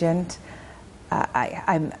team agent.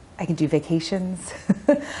 I can do vacations.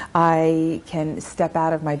 I can step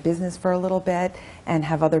out of my business for a little bit and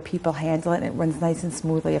have other people handle it, and it runs nice and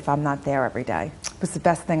smoothly if I'm not there every day. It was the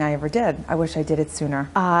best thing I ever did. I wish I did it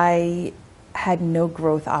sooner. I had no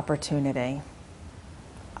growth opportunity.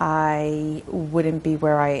 I wouldn't be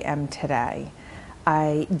where I am today.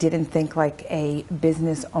 I didn't think like a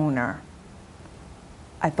business owner.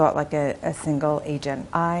 I thought like a single agent.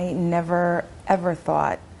 I never ever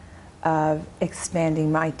thought of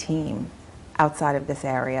expanding my team outside of this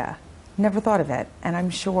area. Never thought of it. And I'm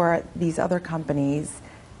sure these other companies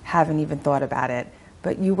haven't even thought about it.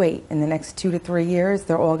 But you wait, in the next 2 to 3 years,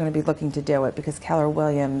 they're all going to be looking to do it, because Keller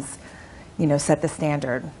Williams, you know, set the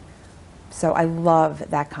standard. So I love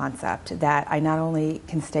that concept, that I not only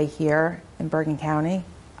can stay here in Bergen County,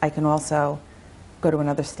 I can also go to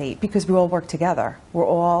another state, because we all work together.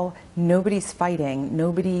 Nobody's fighting,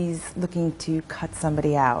 nobody's looking to cut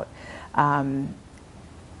somebody out.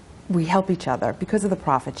 We help each other because of the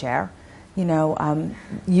profit share. You know,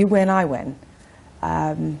 you win, I win.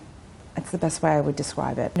 That's the best way I would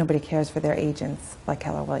describe it. Nobody cares for their agents like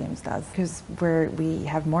Keller Williams does, because we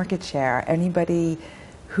have market share. Anybody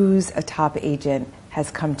who's a top agent has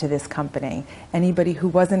come to this company. Anybody who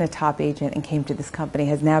wasn't a top agent and came to this company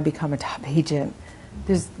has now become a top agent.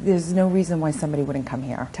 There's no reason why somebody wouldn't come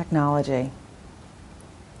here. Technology.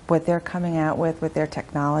 What they're coming out with their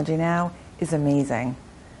technology now is amazing.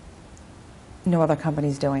 No other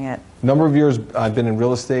company's doing it. Number of years I've been in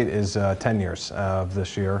real estate is 10 years of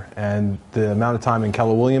this year, and the amount of time in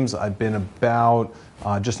Keller Williams, I've been about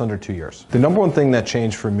just under 2 years. The number one thing that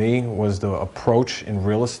changed for me was the approach in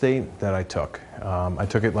real estate that I took. I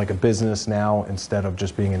took it like a business now, instead of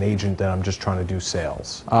just being an agent that I'm just trying to do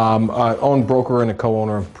sales. I own, broker, and a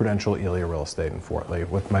co-owner of Prudential Elia Real Estate in Fort Lee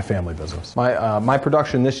with my family business. My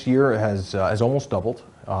production this year has almost doubled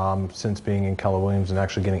since being in Keller Williams and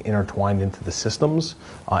actually getting intertwined into the systems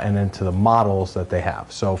and into the models that they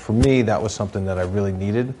have. So for me, that was something that I really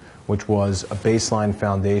needed, which was a baseline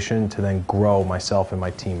foundation to then grow myself and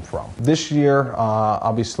my team from. This year,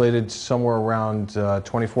 I'll be slated somewhere around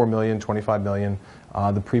 24 million, 25 million.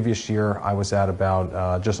 The previous year, I was at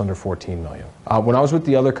about just under 14 million. When I was with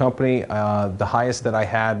the other company, the highest that I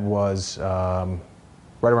had was right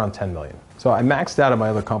around 10 million. So I maxed out at my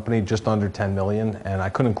other company just under 10 million, and I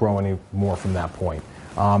couldn't grow any more from that point.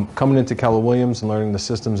 Coming into Keller Williams and learning the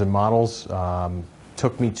systems and models,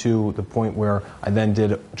 took me to the point where I then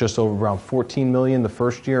did just over around 14 million the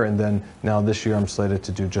first year, and then now this year I'm slated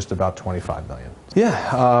to do just about 25 million.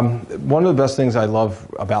 Yeah, one of the best things I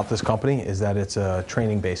love about this company is that it's a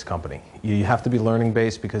training-based company. You have to be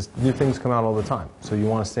learning-based because new things come out all the time. So you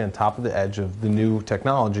want to stay on top of the edge of the new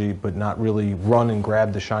technology, but not really run and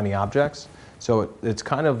grab the shiny objects. So it's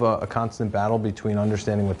kind of a constant battle between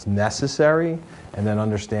understanding what's necessary and then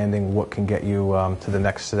understanding what can get you to the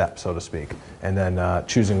next step, so to speak, and then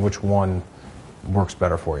choosing which one works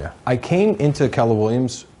better for you. I came into Keller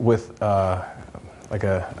Williams with like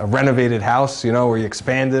a renovated house, you know, where you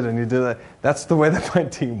expanded and you do that. That's the way that my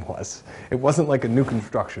team was. It wasn't like a new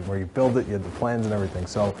construction where you build it, you had the plans and everything.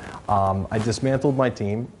 So I dismantled my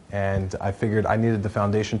team, and I figured I needed the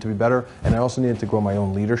foundation to be better, and I also needed to grow my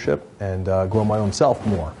own leadership and grow my own self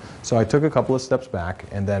more. So I took a couple of steps back,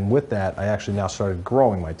 and then with that, I actually now started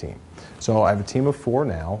growing my team. So I have a team of 4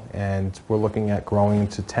 now, and we're looking at growing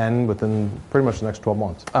to 10 within pretty much the next 12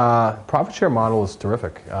 months. Profit share model is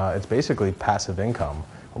terrific. It's basically passive income,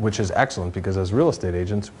 which is excellent because as real estate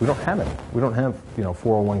agents, we don't have any. We don't have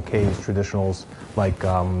 401ks, traditionals like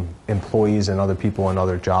employees and other people in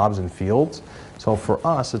other jobs and fields. So for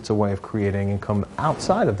us, it's a way of creating income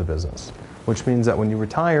outside of the business, which means that when you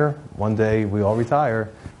retire, one day we all retire,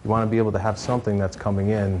 you want to be able to have something that's coming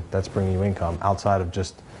in that's bringing you income outside of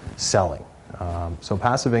just selling. So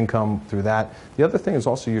passive income through that. The other thing is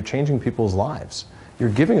also you're changing people's lives. You're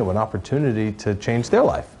giving them an opportunity to change their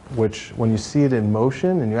life, which when you see it in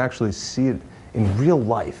motion and you actually see it in real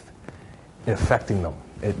life, affecting them.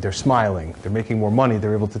 They're smiling, they're making more money,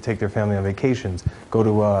 they're able to take their family on vacations, go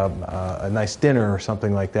to a nice dinner or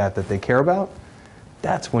something like that that they care about.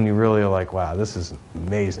 That's when you really are like, wow, this is an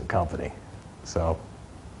amazing company. So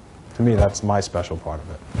to me, that's my special part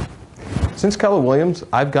of it. Since Keller Williams,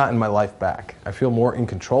 I've gotten my life back. I feel more in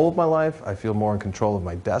control of my life, I feel more in control of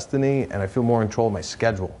my destiny, and I feel more in control of my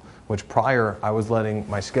schedule, which prior I was letting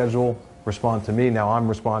my schedule respond to me. Now I'm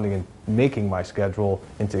responding and making my schedule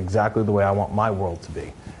into exactly the way I want my world to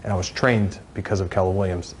be. And I was trained because of Keller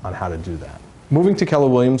Williams on how to do that. Moving to Keller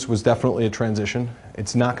Williams was definitely a transition.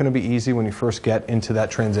 It's not going to be easy when you first get into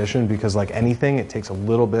that transition because like anything, it takes a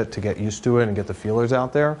little bit to get used to it and get the feelers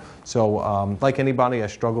out there. So like anybody, I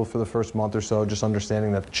struggled for the first month or so just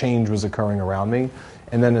understanding that change was occurring around me.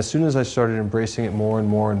 And then as soon as I started embracing it more and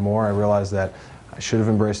more and more, I realized that I should have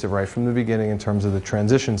embraced it right from the beginning in terms of the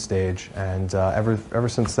transition stage, and ever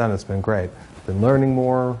since then it's been great. I've been learning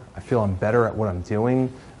more, I feel I'm better at what I'm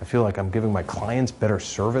doing, I feel like I'm giving my clients better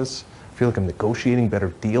service, I feel like I'm negotiating better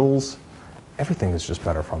deals. Everything is just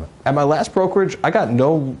better from it. At my last brokerage, I got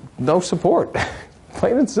no support,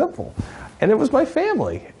 plain and simple. And it was my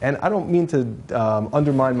family. And I don't mean to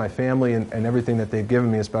undermine my family and everything that they've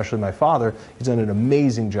given me, especially my father. He's done an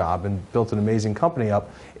amazing job and built an amazing company up.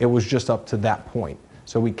 It was just up to that point.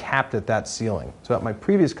 So we capped at that ceiling. So at my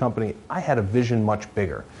previous company, I had a vision much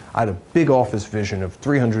bigger. I had a big office vision of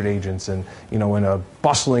 300 agents and, in a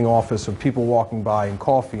bustling office of people walking by and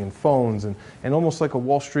coffee and phones and almost like a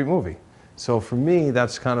Wall Street movie. So for me,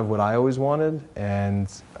 that's kind of what I always wanted,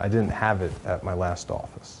 and I didn't have it at my last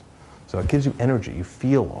office. So it gives you energy, you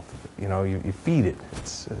feel off of it, you feed it.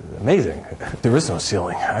 It's amazing. There is no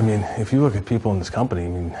ceiling. I mean, if you look at people in this company,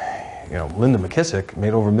 Linda McKissick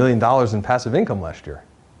made over $1 million in passive income last year.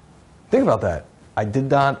 Think about that. I did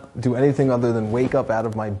not do anything other than wake up out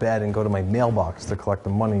of my bed and go to my mailbox to collect the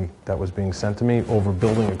money that was being sent to me over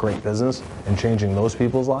building a great business and changing those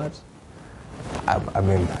people's lives. I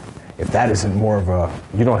mean, if that isn't more of a,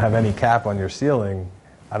 you don't have any cap on your ceiling,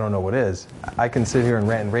 I don't know what is. I can sit here and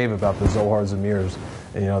rant and rave about the Zohar Zamirs,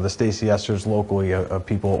 the Stacey Esters locally of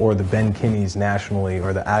people, or the Ben Kinneys nationally,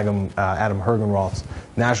 or the Adam Hergenroths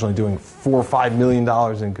nationally doing $4 or $5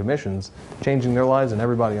 million in commissions, changing their lives and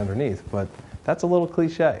everybody underneath. But that's a little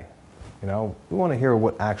cliche. We want to hear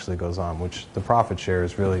what actually goes on, which the profit share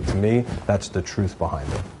is really, to me, that's the truth behind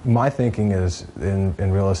it. My thinking is, in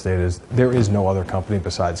real estate, is there is no other company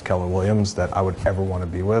besides Keller Williams that I would ever want to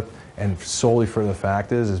be with. And solely for the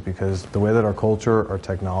fact is because the way that our culture, our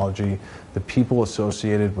technology, the people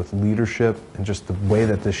associated with leadership, and just the way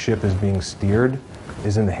that this ship is being steered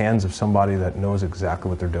is in the hands of somebody that knows exactly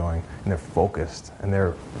what they're doing, and they're focused, and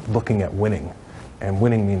they're looking at winning. And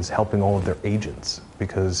winning means helping all of their agents,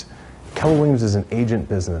 because Keller Williams is an agent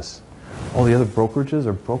business. All the other brokerages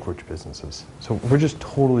are brokerage businesses. So we're just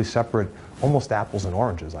totally separate, almost apples and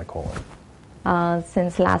oranges, I call it.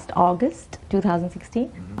 Since last August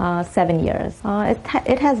 2016, 7 years.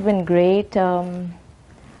 It has been great.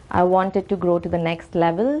 I wanted to grow to the next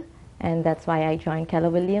level, and that's why I joined Keller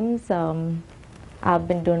Williams. I've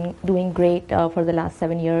been doing great for the last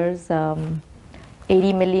 7 years.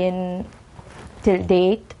 80 million till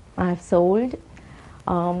date I've sold.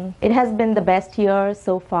 It has been the best year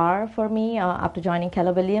so far for me after joining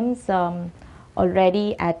Keller Williams.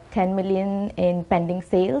 Already at 10 million in pending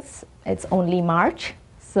sales. It's only March,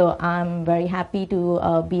 so I'm very happy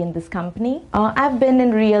to be in this company. I've been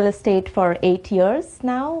in real estate for 8 years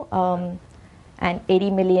now, and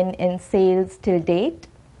 80 million in sales till date.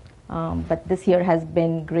 But this year has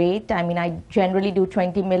been great. I mean, I generally do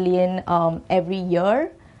 20 million every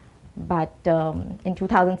year. But in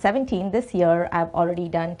 2017, this year, I've already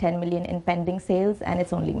done 10 million in pending sales, and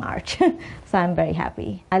it's only March. So I'm very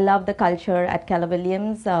happy. I love the culture at Keller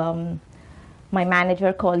Williams. My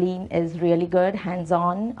manager, Colleen, is really good,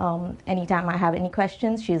 hands-on. Anytime I have any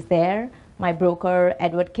questions, she's there. My broker,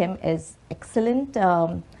 Edward Kim, is excellent.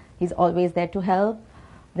 He's always there to help.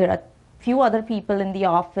 There are few other people in the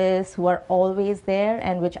office who are always there,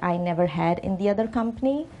 and which I never had in the other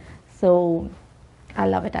company. So I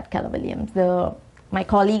love it at Keller Williams. My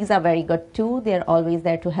colleagues are very good too. They're always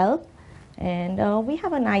there to help. And we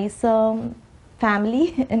have a nice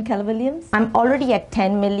family in Keller Williams. I'm already at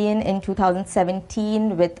 10 million in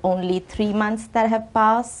 2017 with only 3 months that have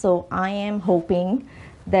passed. So I am hoping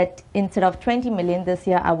that instead of 20 million this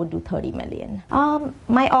year, I would do 30 million.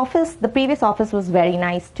 My office, the previous office was very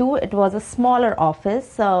nice too. It was a smaller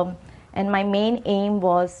office. And my main aim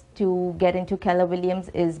was to get into Keller Williams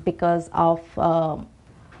is because of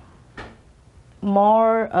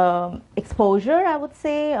more exposure, I would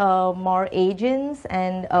say, more agents,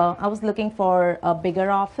 and I was looking for a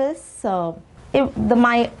bigger office.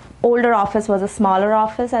 My older office was a smaller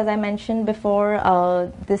office, as I mentioned before.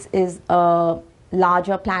 This is a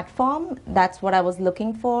larger platform. That's what I was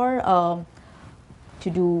looking for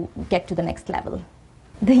to get to the next level.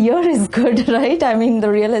 The year is good, right? I mean,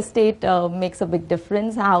 the real estate makes a big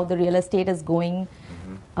difference, how the real estate is going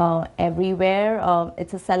everywhere.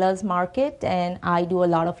 It's a seller's market, and I do a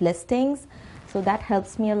lot of listings. So that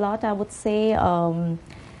helps me a lot, I would say.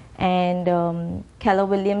 Keller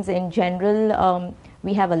Williams in general,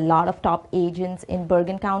 we have a lot of top agents in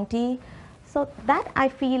Bergen County. So that I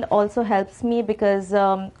feel also helps me because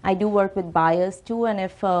I do work with buyers too, and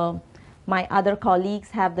if my other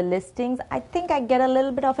colleagues have the listings, I think I get a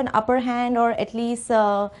little bit of an upper hand, or at least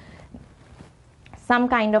some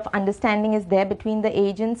kind of understanding is there between the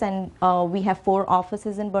agents. And we have 4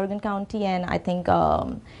 offices in Bergen County, and I think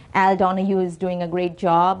Al Donahue is doing a great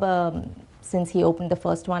job since he opened the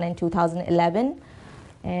first one in 2011.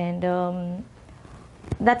 And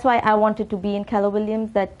that's why I wanted to be in Keller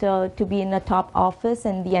Williams, to be in a top office.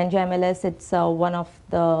 In the NJMLS, it's one of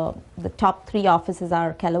the top 3 offices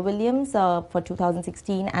are Keller Williams for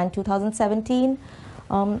 2016 and 2017.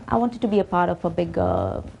 I wanted to be a part of a big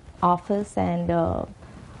office and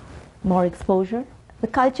more exposure. The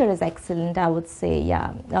culture is excellent, I would say,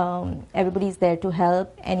 yeah. Everybody's there to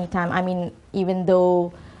help anytime. I mean, even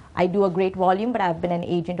though I do a great volume, but I've been an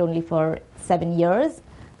agent only for 7 years.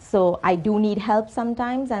 So I do need help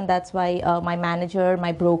sometimes, and that's why my manager,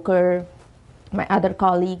 my broker, my other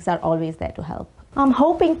colleagues are always there to help. I'm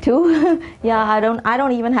hoping to. Yeah, I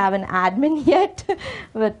don't even have an admin yet,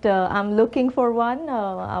 but I'm looking for one,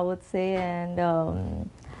 I would say, and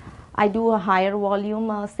I do a higher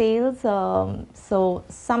volume sales. So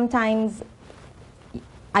sometimes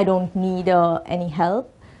I don't need any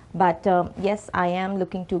help, but yes, I am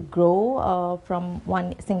looking to grow from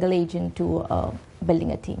one single agent to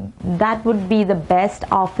building a team. That would be the best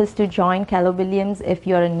office to join Keller Williams if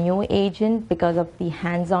you're a new agent because of the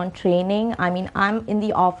hands-on training. I mean, I'm in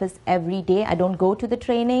the office every day. I don't go to the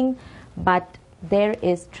training, but there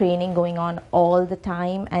is training going on all the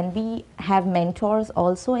time, and we have mentors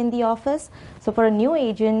also in the office. So for a new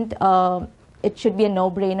agent, it should be a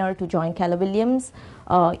no-brainer to join Keller Williams.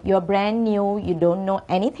 You're brand new, you don't know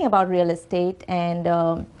anything about real estate, and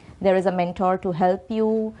there is a mentor to help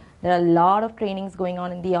you. There are a lot of trainings going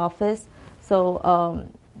on in the office, so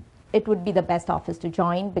it would be the best office to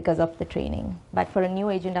join because of the training. But for a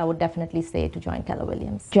new agent, I would definitely say to join Keller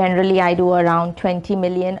Williams. Generally, I do around 20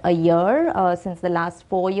 million a year since the last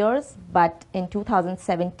 4 years, but in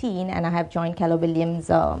 2017, and I have joined Keller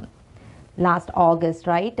Williams last August,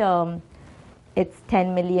 right? It's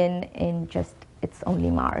 10 million in just, it's only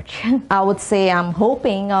March. I would say I'm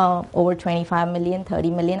hoping over 25 million, 30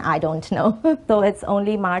 million, I don't know. So it's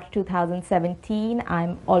only March 2017.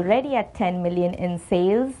 I'm already at 10 million in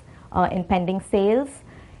sales, in pending sales.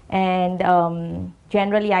 And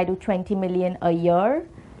generally I do 20 million a year.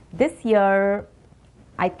 This year,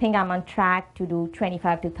 I think I'm on track to do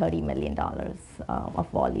 25 to $30 million of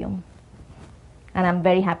volume. And I'm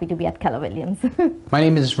very happy to be at Keller Williams. My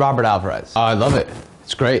name is Robert Alvarez. I love it.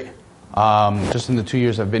 It's great. Just in the 2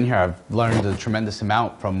 years I've been here, I've learned a tremendous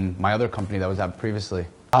amount from my other company that I was at previously.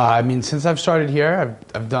 I mean, since I've started here,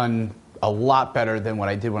 I've done a lot better than what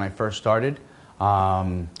I did when I first started.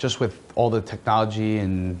 Just with all the technology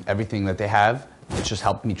and everything that they have, it's just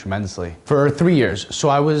helped me tremendously. For 3 years. So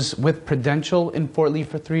I was with Prudential in Fort Lee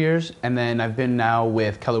for 3 years, and then I've been now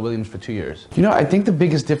with Keller Williams for 2 years. You know, I think the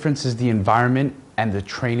biggest difference is the environment and the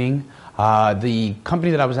training. The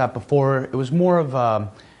company that I was at before, it was more of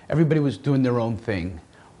everybody was doing their own thing.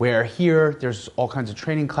 Where here, there's all kinds of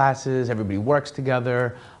training classes, everybody works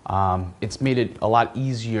together. It's made it a lot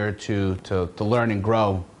easier to learn and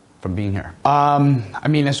grow from being here. I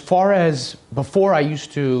mean, as far as before, I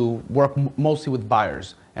used to work mostly with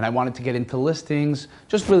buyers, and I wanted to get into listings,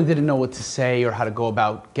 just really didn't know what to say or how to go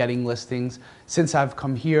about getting listings. Since I've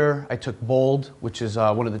come here, I took Bold, which is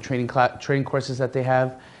one of the training courses that they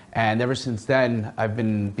have, and ever since then, I've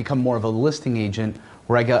become more of a listing agent,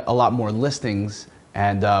 where I get a lot more listings,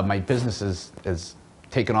 and my business is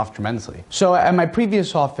taken off tremendously. So at my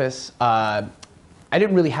previous office, I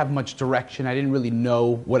didn't really have much direction. I didn't really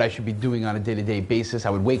know what I should be doing on a day-to-day basis. I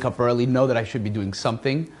would wake up early, know that I should be doing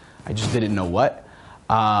something. I just didn't know what.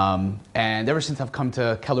 And ever since I've come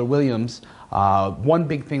to Keller Williams, one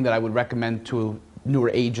big thing that I would recommend to newer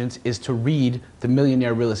agents is to read The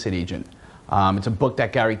Millionaire Real Estate Agent. It's a book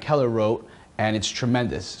that Gary Keller wrote, and it's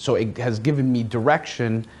tremendous. So it has given me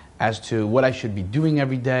direction as to what I should be doing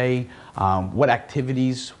every day, what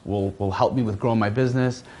activities will help me with growing my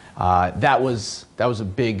business. That was a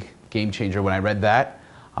big game changer when I read that.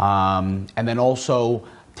 And then also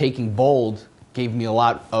taking Bold gave me a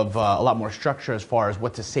lot more structure as far as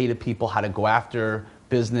what to say to people, how to go after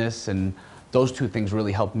business, and those two things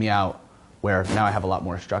really helped me out, where now I have a lot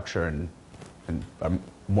more structure and I'm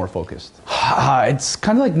more focused. It's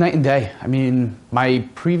kind of like night and day. I mean, my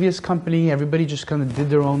previous company, everybody just kind of did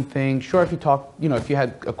their own thing. Sure, if you talk, you know, if you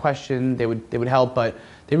had a question, they would help, but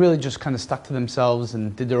they really just kind of stuck to themselves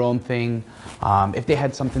and did their own thing. If they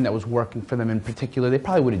had something that was working for them in particular, they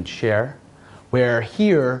probably wouldn't share. Where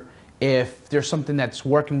here, if there's something that's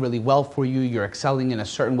working really well for you, you're excelling in a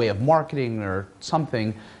certain way of marketing or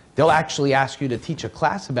something, they'll actually ask you to teach a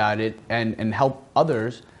class about it and help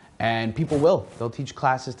others. And people will. They'll teach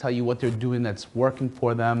classes, tell you what they're doing that's working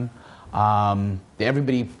for them.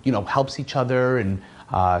 Everybody, you know, helps each other, and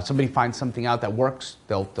somebody finds something out that works,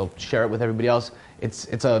 they'll share it with everybody else.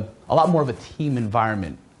 It's a lot more of a team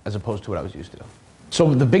environment as opposed to what I was used to.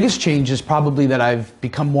 So the biggest change is probably that I've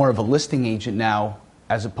become more of a listing agent now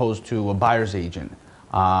as opposed to a buyer's agent.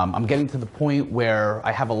 I'm getting to the point where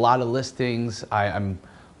I have a lot of listings. I'm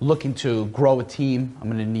looking to grow a team.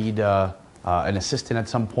 I'm going to need an assistant at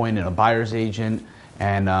some point and a buyer's agent,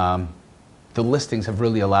 and the listings have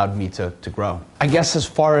really allowed me to grow. I guess as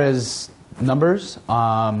far as numbers,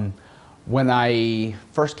 when I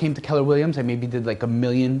first came to Keller Williams, I maybe did like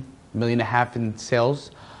 $1.5 million in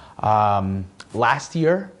sales. Last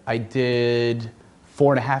year, I did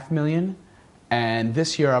 $4.5 million, and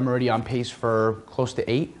this year I'm already on pace for close to $8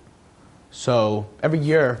 million. So every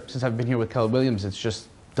year since I've been here with Keller Williams, it's just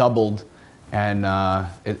doubled, and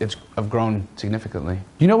I've grown significantly.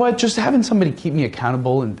 You know what? Just having somebody keep me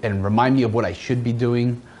accountable and remind me of what I should be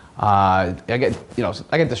doing. I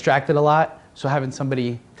get distracted a lot, so having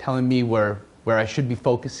somebody telling me where I should be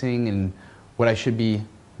focusing and what I should be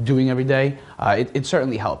doing every day, it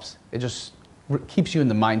certainly helps. It just keeps you in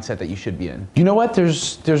the mindset that you should be in. You know what?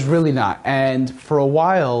 There's really not. And for a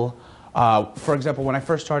while, for example, when I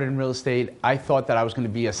first started in real estate, I thought that I was going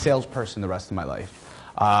to be a salesperson the rest of my life.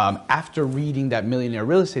 After reading that Millionaire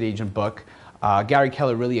Real Estate Agent book, Gary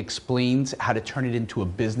Keller really explains how to turn it into a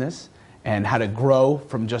business and how to grow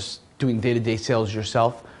from just doing day-to-day sales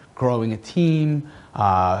yourself, growing a team,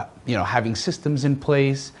 having systems in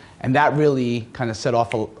place, and that really kind of set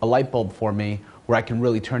off a light bulb for me where I can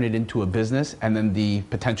really turn it into a business, and then the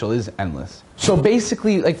potential is endless. So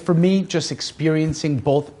basically, like for me, just experiencing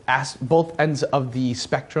both ends of the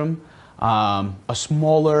spectrum, a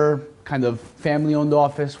smaller kind of family-owned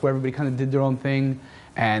office where everybody kind of did their own thing,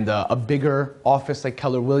 and a bigger office like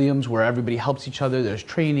Keller Williams where everybody helps each other, there's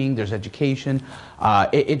training, there's education.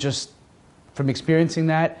 It just, from experiencing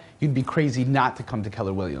that, you'd be crazy not to come to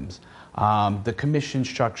Keller Williams. The commission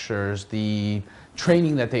structures, the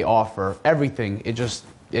training that they offer, everything,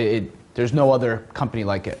 there's no other company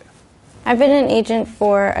like it. I've been an agent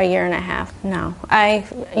for 1.5 years now.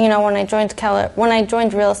 When I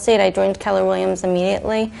joined real estate, I joined Keller Williams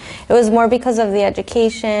immediately. It was more because of the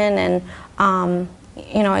education, and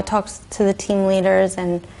I talked to the team leaders,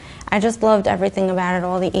 and I just loved everything about it.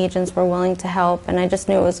 All the agents were willing to help, and I just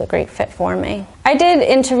knew it was a great fit for me. I did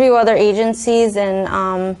interview other agencies,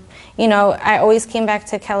 and you know, I always came back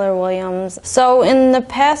to Keller Williams. So in the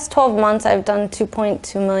past 12 months, I've done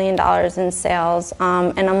 $2.2 million in sales,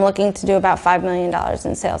 and I'm looking to do about $5 million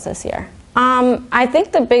in sales this year. I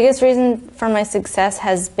think the biggest reason for my success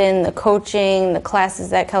has been the coaching, the classes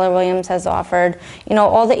that Keller Williams has offered. You know,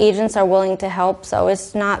 all the agents are willing to help, so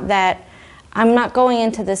it's not that I'm not going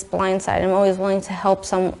into this blind-side. I'm always willing to help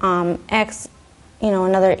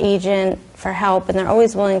another agent for help, and they're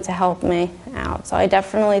always willing to help me out. So I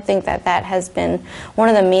definitely think that that has been one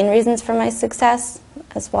of the main reasons for my success,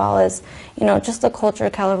 as well as, you know, just the culture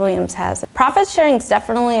Keller Williams has. Profit sharing is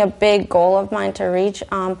definitely a big goal of mine to reach.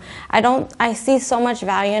 I see so much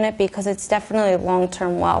value in it because it's definitely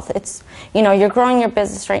long-term wealth. It's, you know, you're growing your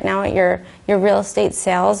business right now at your real estate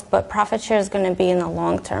sales, but profit share is going to be in the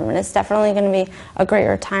long term, and it's definitely going to be a great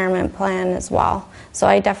retirement plan as well. So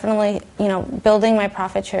I definitely, you know, building my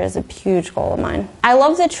profit share is a huge goal of mine. I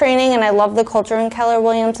love the training and I love the culture in Keller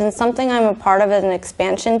Williams, and something I'm a part of is an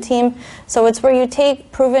expansion team. So it's where you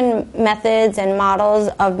take proven methods and models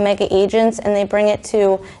of mega agents and they bring it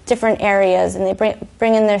to different areas, and they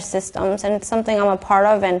bring in their systems, and it's something I'm a part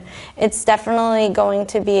of, and it's definitely going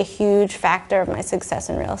to be a huge factor of my success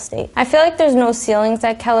in real estate. I feel like there's no ceilings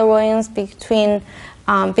at Keller Williams between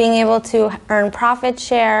being able to earn profit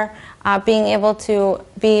share, being able to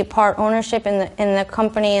be part ownership in the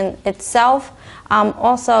company itself.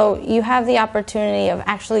 Also, you have the opportunity of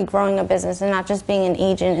actually growing a business and not just being an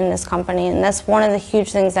agent in this company, and that's one of the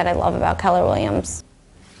huge things that I love about Keller Williams.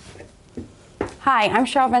 Hi, I'm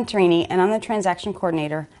Cheryl Venturini, and I'm the Transaction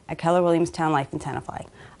Coordinator at Keller Williams Town Life in Tenafly.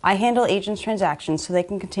 I handle agents' transactions so they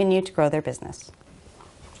can continue to grow their business.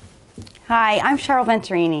 Hi, I'm Cheryl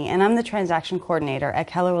Venturini, and I'm the Transaction Coordinator at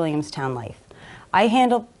Keller Williams Town Life. I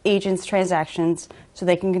handle agents' transactions so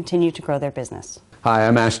they can continue to grow their business. Hi,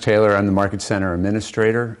 I'm Ash Taylor. I'm the Market Center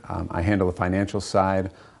Administrator. I handle the financial side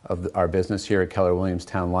of our business here at Keller Williams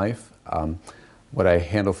Town Life. What I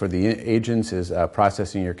handle for the agents is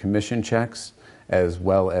processing your commission checks, as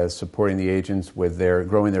well as supporting the agents with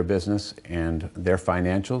growing their business and their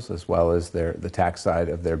financials, as well as the tax side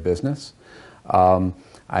of their business.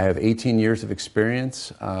 I have 18 years of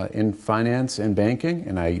experience in finance and banking,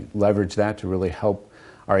 and I leverage that to really help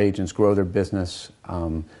our agents grow their business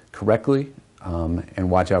correctly and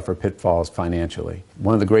watch out for pitfalls financially.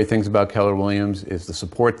 One of the great things about Keller Williams is the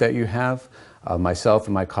support that you have. Myself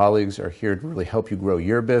and my colleagues are here to really help you grow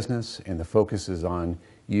your business, and the focus is on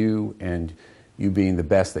you and you being the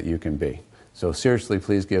best that you can be. So seriously,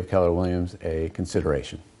 please give Keller Williams a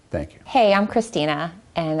consideration. Thank you. Hey, I'm Christina,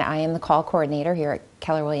 and I am the call coordinator here at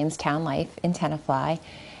Keller Williams Town Life in Tenafly.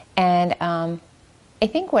 And I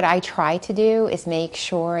think what I try to do is make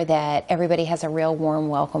sure that everybody has a real warm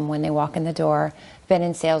welcome when they walk in the door. I've been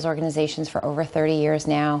in sales organizations for over 30 years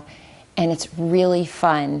now, and it's really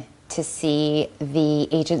fun to see the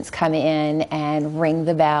agents come in and ring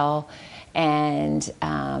the bell, and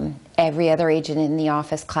every other agent in the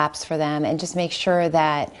office claps for them, and just make sure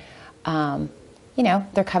that you know,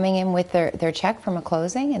 they're coming in with their check from a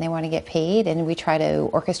closing and they want to get paid, and we try to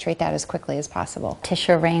orchestrate that as quickly as possible.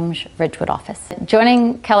 Tisha Range, Ridgewood office.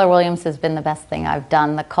 Joining Keller Williams has been the best thing I've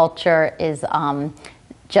done. The culture is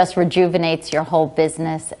just rejuvenates your whole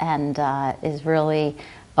business, and is really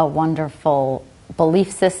a wonderful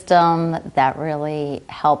belief system that really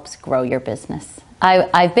helps grow your business.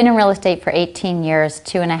 I've been in real estate for 18 years,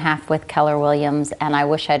 2.5 with Keller Williams, and I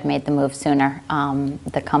wish I'd made the move sooner.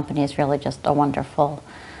 The company is really just a wonderful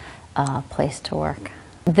place to work.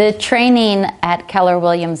 The training at Keller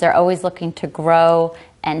Williams, they're always looking to grow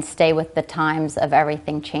and stay with the times of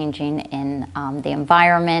everything changing in the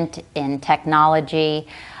environment, in technology.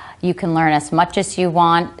 You can learn as much as you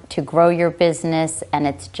want to grow your business, and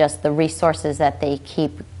it's just the resources that they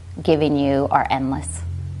keep giving you are endless.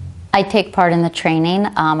 I take part in the training.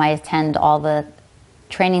 I attend all the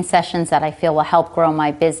training sessions that I feel will help grow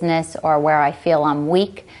my business, or where I feel I'm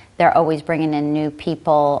weak. They're always bringing in new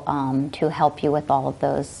people to help you with all of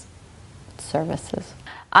those services.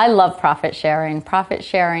 I love profit sharing. Profit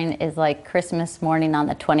sharing is like Christmas morning on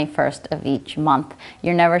the 21st of each month.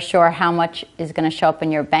 You're never sure how much is going to show up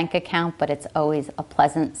in your bank account, but it's always a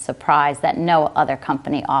pleasant surprise that no other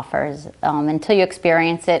company offers. Until you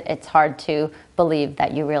experience it, it's hard to believe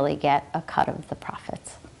that you really get a cut of the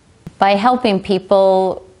profits. By helping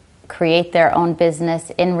people create their own business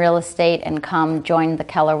in real estate and come join the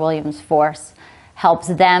Keller Williams force helps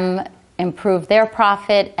them improve their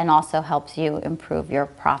profit, and also helps you improve your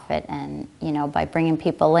profit. And you know, by bringing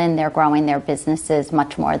people in, they're growing their businesses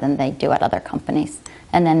much more than they do at other companies,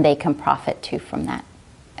 and then they can profit too from that.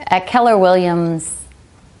 At Keller Williams,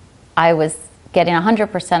 I was getting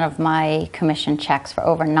 100% of my commission checks for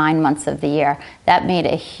over 9 months of the year. That made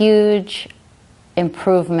a huge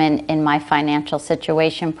improvement in my financial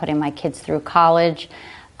situation, putting my kids through college,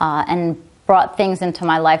 and brought things into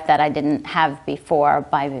my life that I didn't have before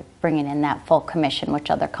by bringing in that full commission, which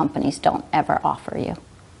other companies don't ever offer you.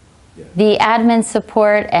 Yeah. The admin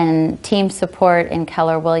support and team support in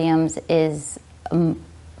Keller Williams is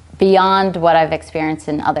beyond what I've experienced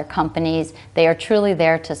in other companies. They are truly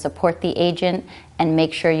there to support the agent and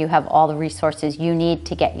make sure you have all the resources you need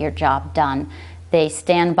to get your job done. They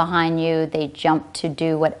stand behind you, they jump to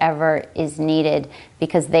do whatever is needed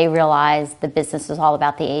because they realize the business is all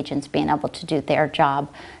about the agents being able to do their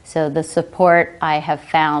job. So the support I have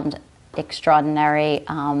found extraordinary,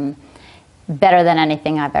 better than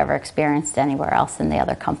anything I've ever experienced anywhere else in the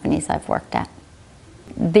other companies I've worked at.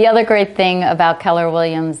 The other great thing about Keller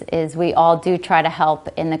Williams is we all do try to help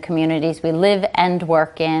in the communities we live and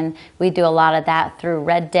work in. We do a lot of that through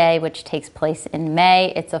Red Day, which takes place in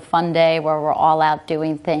May. It's a fun day where we're all out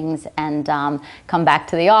doing things and come back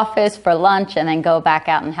to the office for lunch and then go back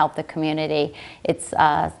out and help the community. It's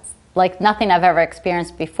like nothing I've ever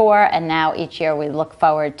experienced before, and now each year we look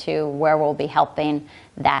forward to where we'll be helping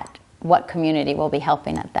that, what community we'll be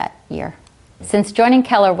helping at that year. Since joining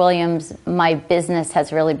Keller Williams, my business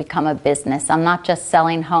has really become a business. I'm not just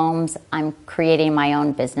selling homes, I'm creating my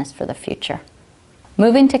own business for the future.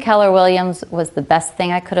 Moving to Keller Williams was the best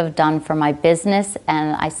thing I could have done for my business,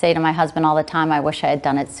 and I say to my husband all the time, I wish I had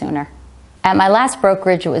done it sooner. At my last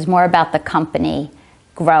brokerage, it was more about the company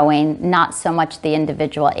growing, not so much the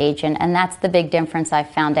individual agent, and that's the big difference I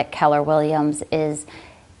found at Keller Williams is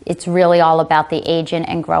it's really all about the agent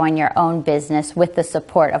and growing your own business with the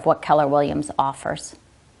support of what Keller Williams offers.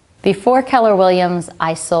 Before Keller Williams,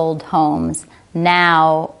 I sold homes.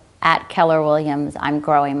 Now, at Keller Williams, I'm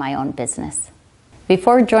growing my own business.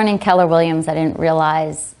 Before joining Keller Williams, I didn't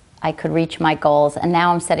realize I could reach my goals, and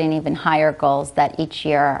now I'm setting even higher goals that each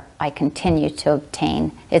year I continue to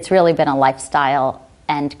obtain. It's really been a lifestyle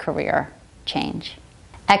and career change.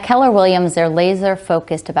 At Keller Williams, they're laser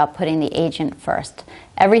focused about putting the agent first.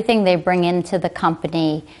 Everything they bring into the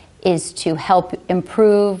company is to help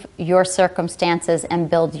improve your circumstances and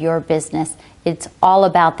build your business. It's all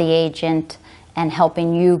about the agent and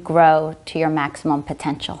helping you grow to your maximum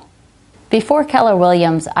potential. Before Keller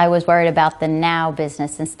Williams, I was worried about the now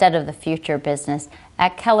business instead of the future business.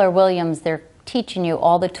 At Keller Williams, they're teaching you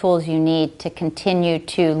all the tools you need to continue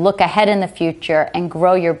to look ahead in the future and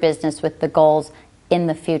grow your business with the goals in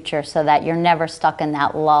the future so that you're never stuck in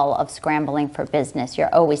that lull of scrambling for business.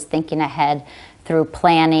 You're always thinking ahead through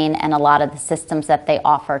planning and a lot of the systems that they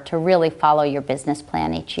offer to really follow your business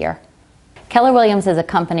plan each year. Keller Williams is a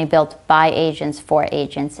company built by agents for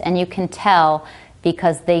agents, and you can tell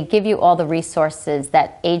because they give you all the resources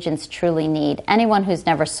that agents truly need. Anyone who's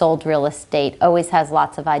never sold real estate always has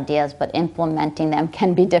lots of ideas, but implementing them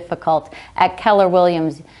can be difficult. At Keller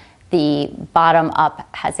Williams, the bottom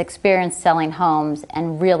up has experience selling homes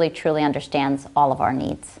and really truly understands all of our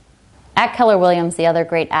needs. At Keller Williams, the other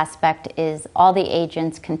great aspect is all the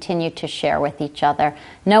agents continue to share with each other.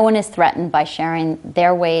 No one is threatened by sharing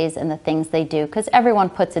their ways and the things they do because everyone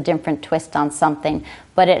puts a different twist on something,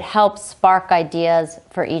 but it helps spark ideas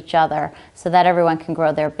for each other so that everyone can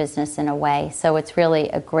grow their business in a way. So it's really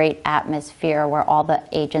a great atmosphere where all the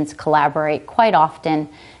agents collaborate quite often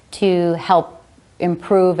to help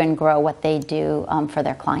improve and grow what they do for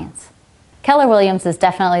their clients. Keller Williams is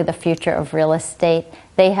definitely the future of real estate.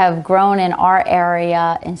 They have grown in our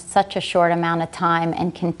area in such a short amount of time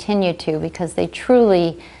and continue to because they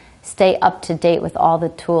truly stay up to date with all the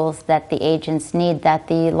tools that the agents need that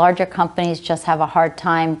the larger companies just have a hard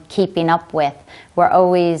time keeping up with. We're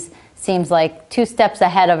always, seems like 2 steps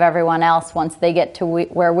ahead of everyone else. Once they get to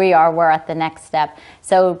where we are, we're at the next step.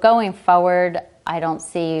 So going forward, I don't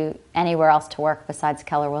see anywhere else to work besides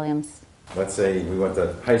Keller Williams. Let's say we went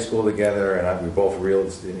to high school together and we're both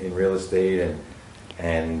in real estate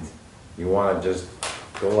and you want to just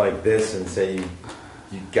go like this and say,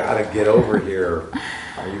 you got to get over here.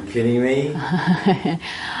 Are you kidding me?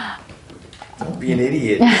 Don't be an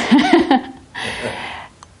idiot.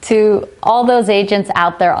 To all those agents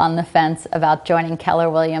out there on the fence about joining Keller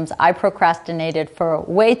Williams, I procrastinated for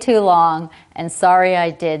way too long, and sorry I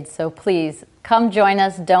did, so please come join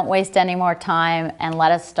us, don't waste any more time, and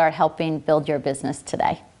let us start helping build your business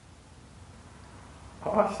today.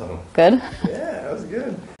 Awesome. Good? Yeah, that was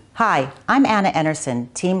good. Hi, I'm Anna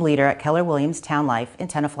Enerson, team leader at Keller Williams Town Life in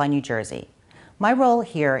Tenafly, New Jersey. My role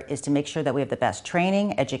here is to make sure that we have the best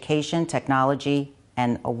training, education, technology,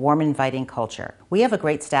 and a warm, inviting culture. We have a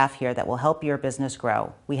great staff here that will help your business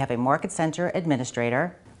grow. We have a market center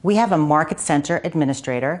administrator. We have a market center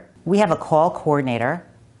administrator. We have a call coordinator.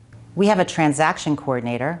 We have a transaction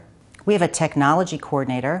coordinator. We have a technology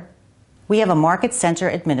coordinator. We have a market center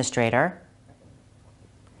administrator.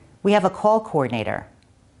 We have a call coordinator.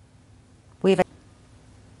 We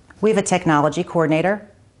have a technology coordinator.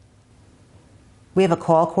 We have a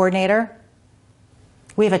call coordinator.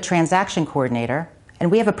 We have a transaction coordinator. And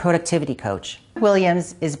we have a productivity coach.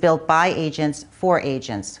 Williams is built by agents for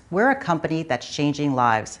agents. We're a company that's changing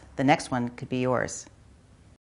lives. The next one could be yours.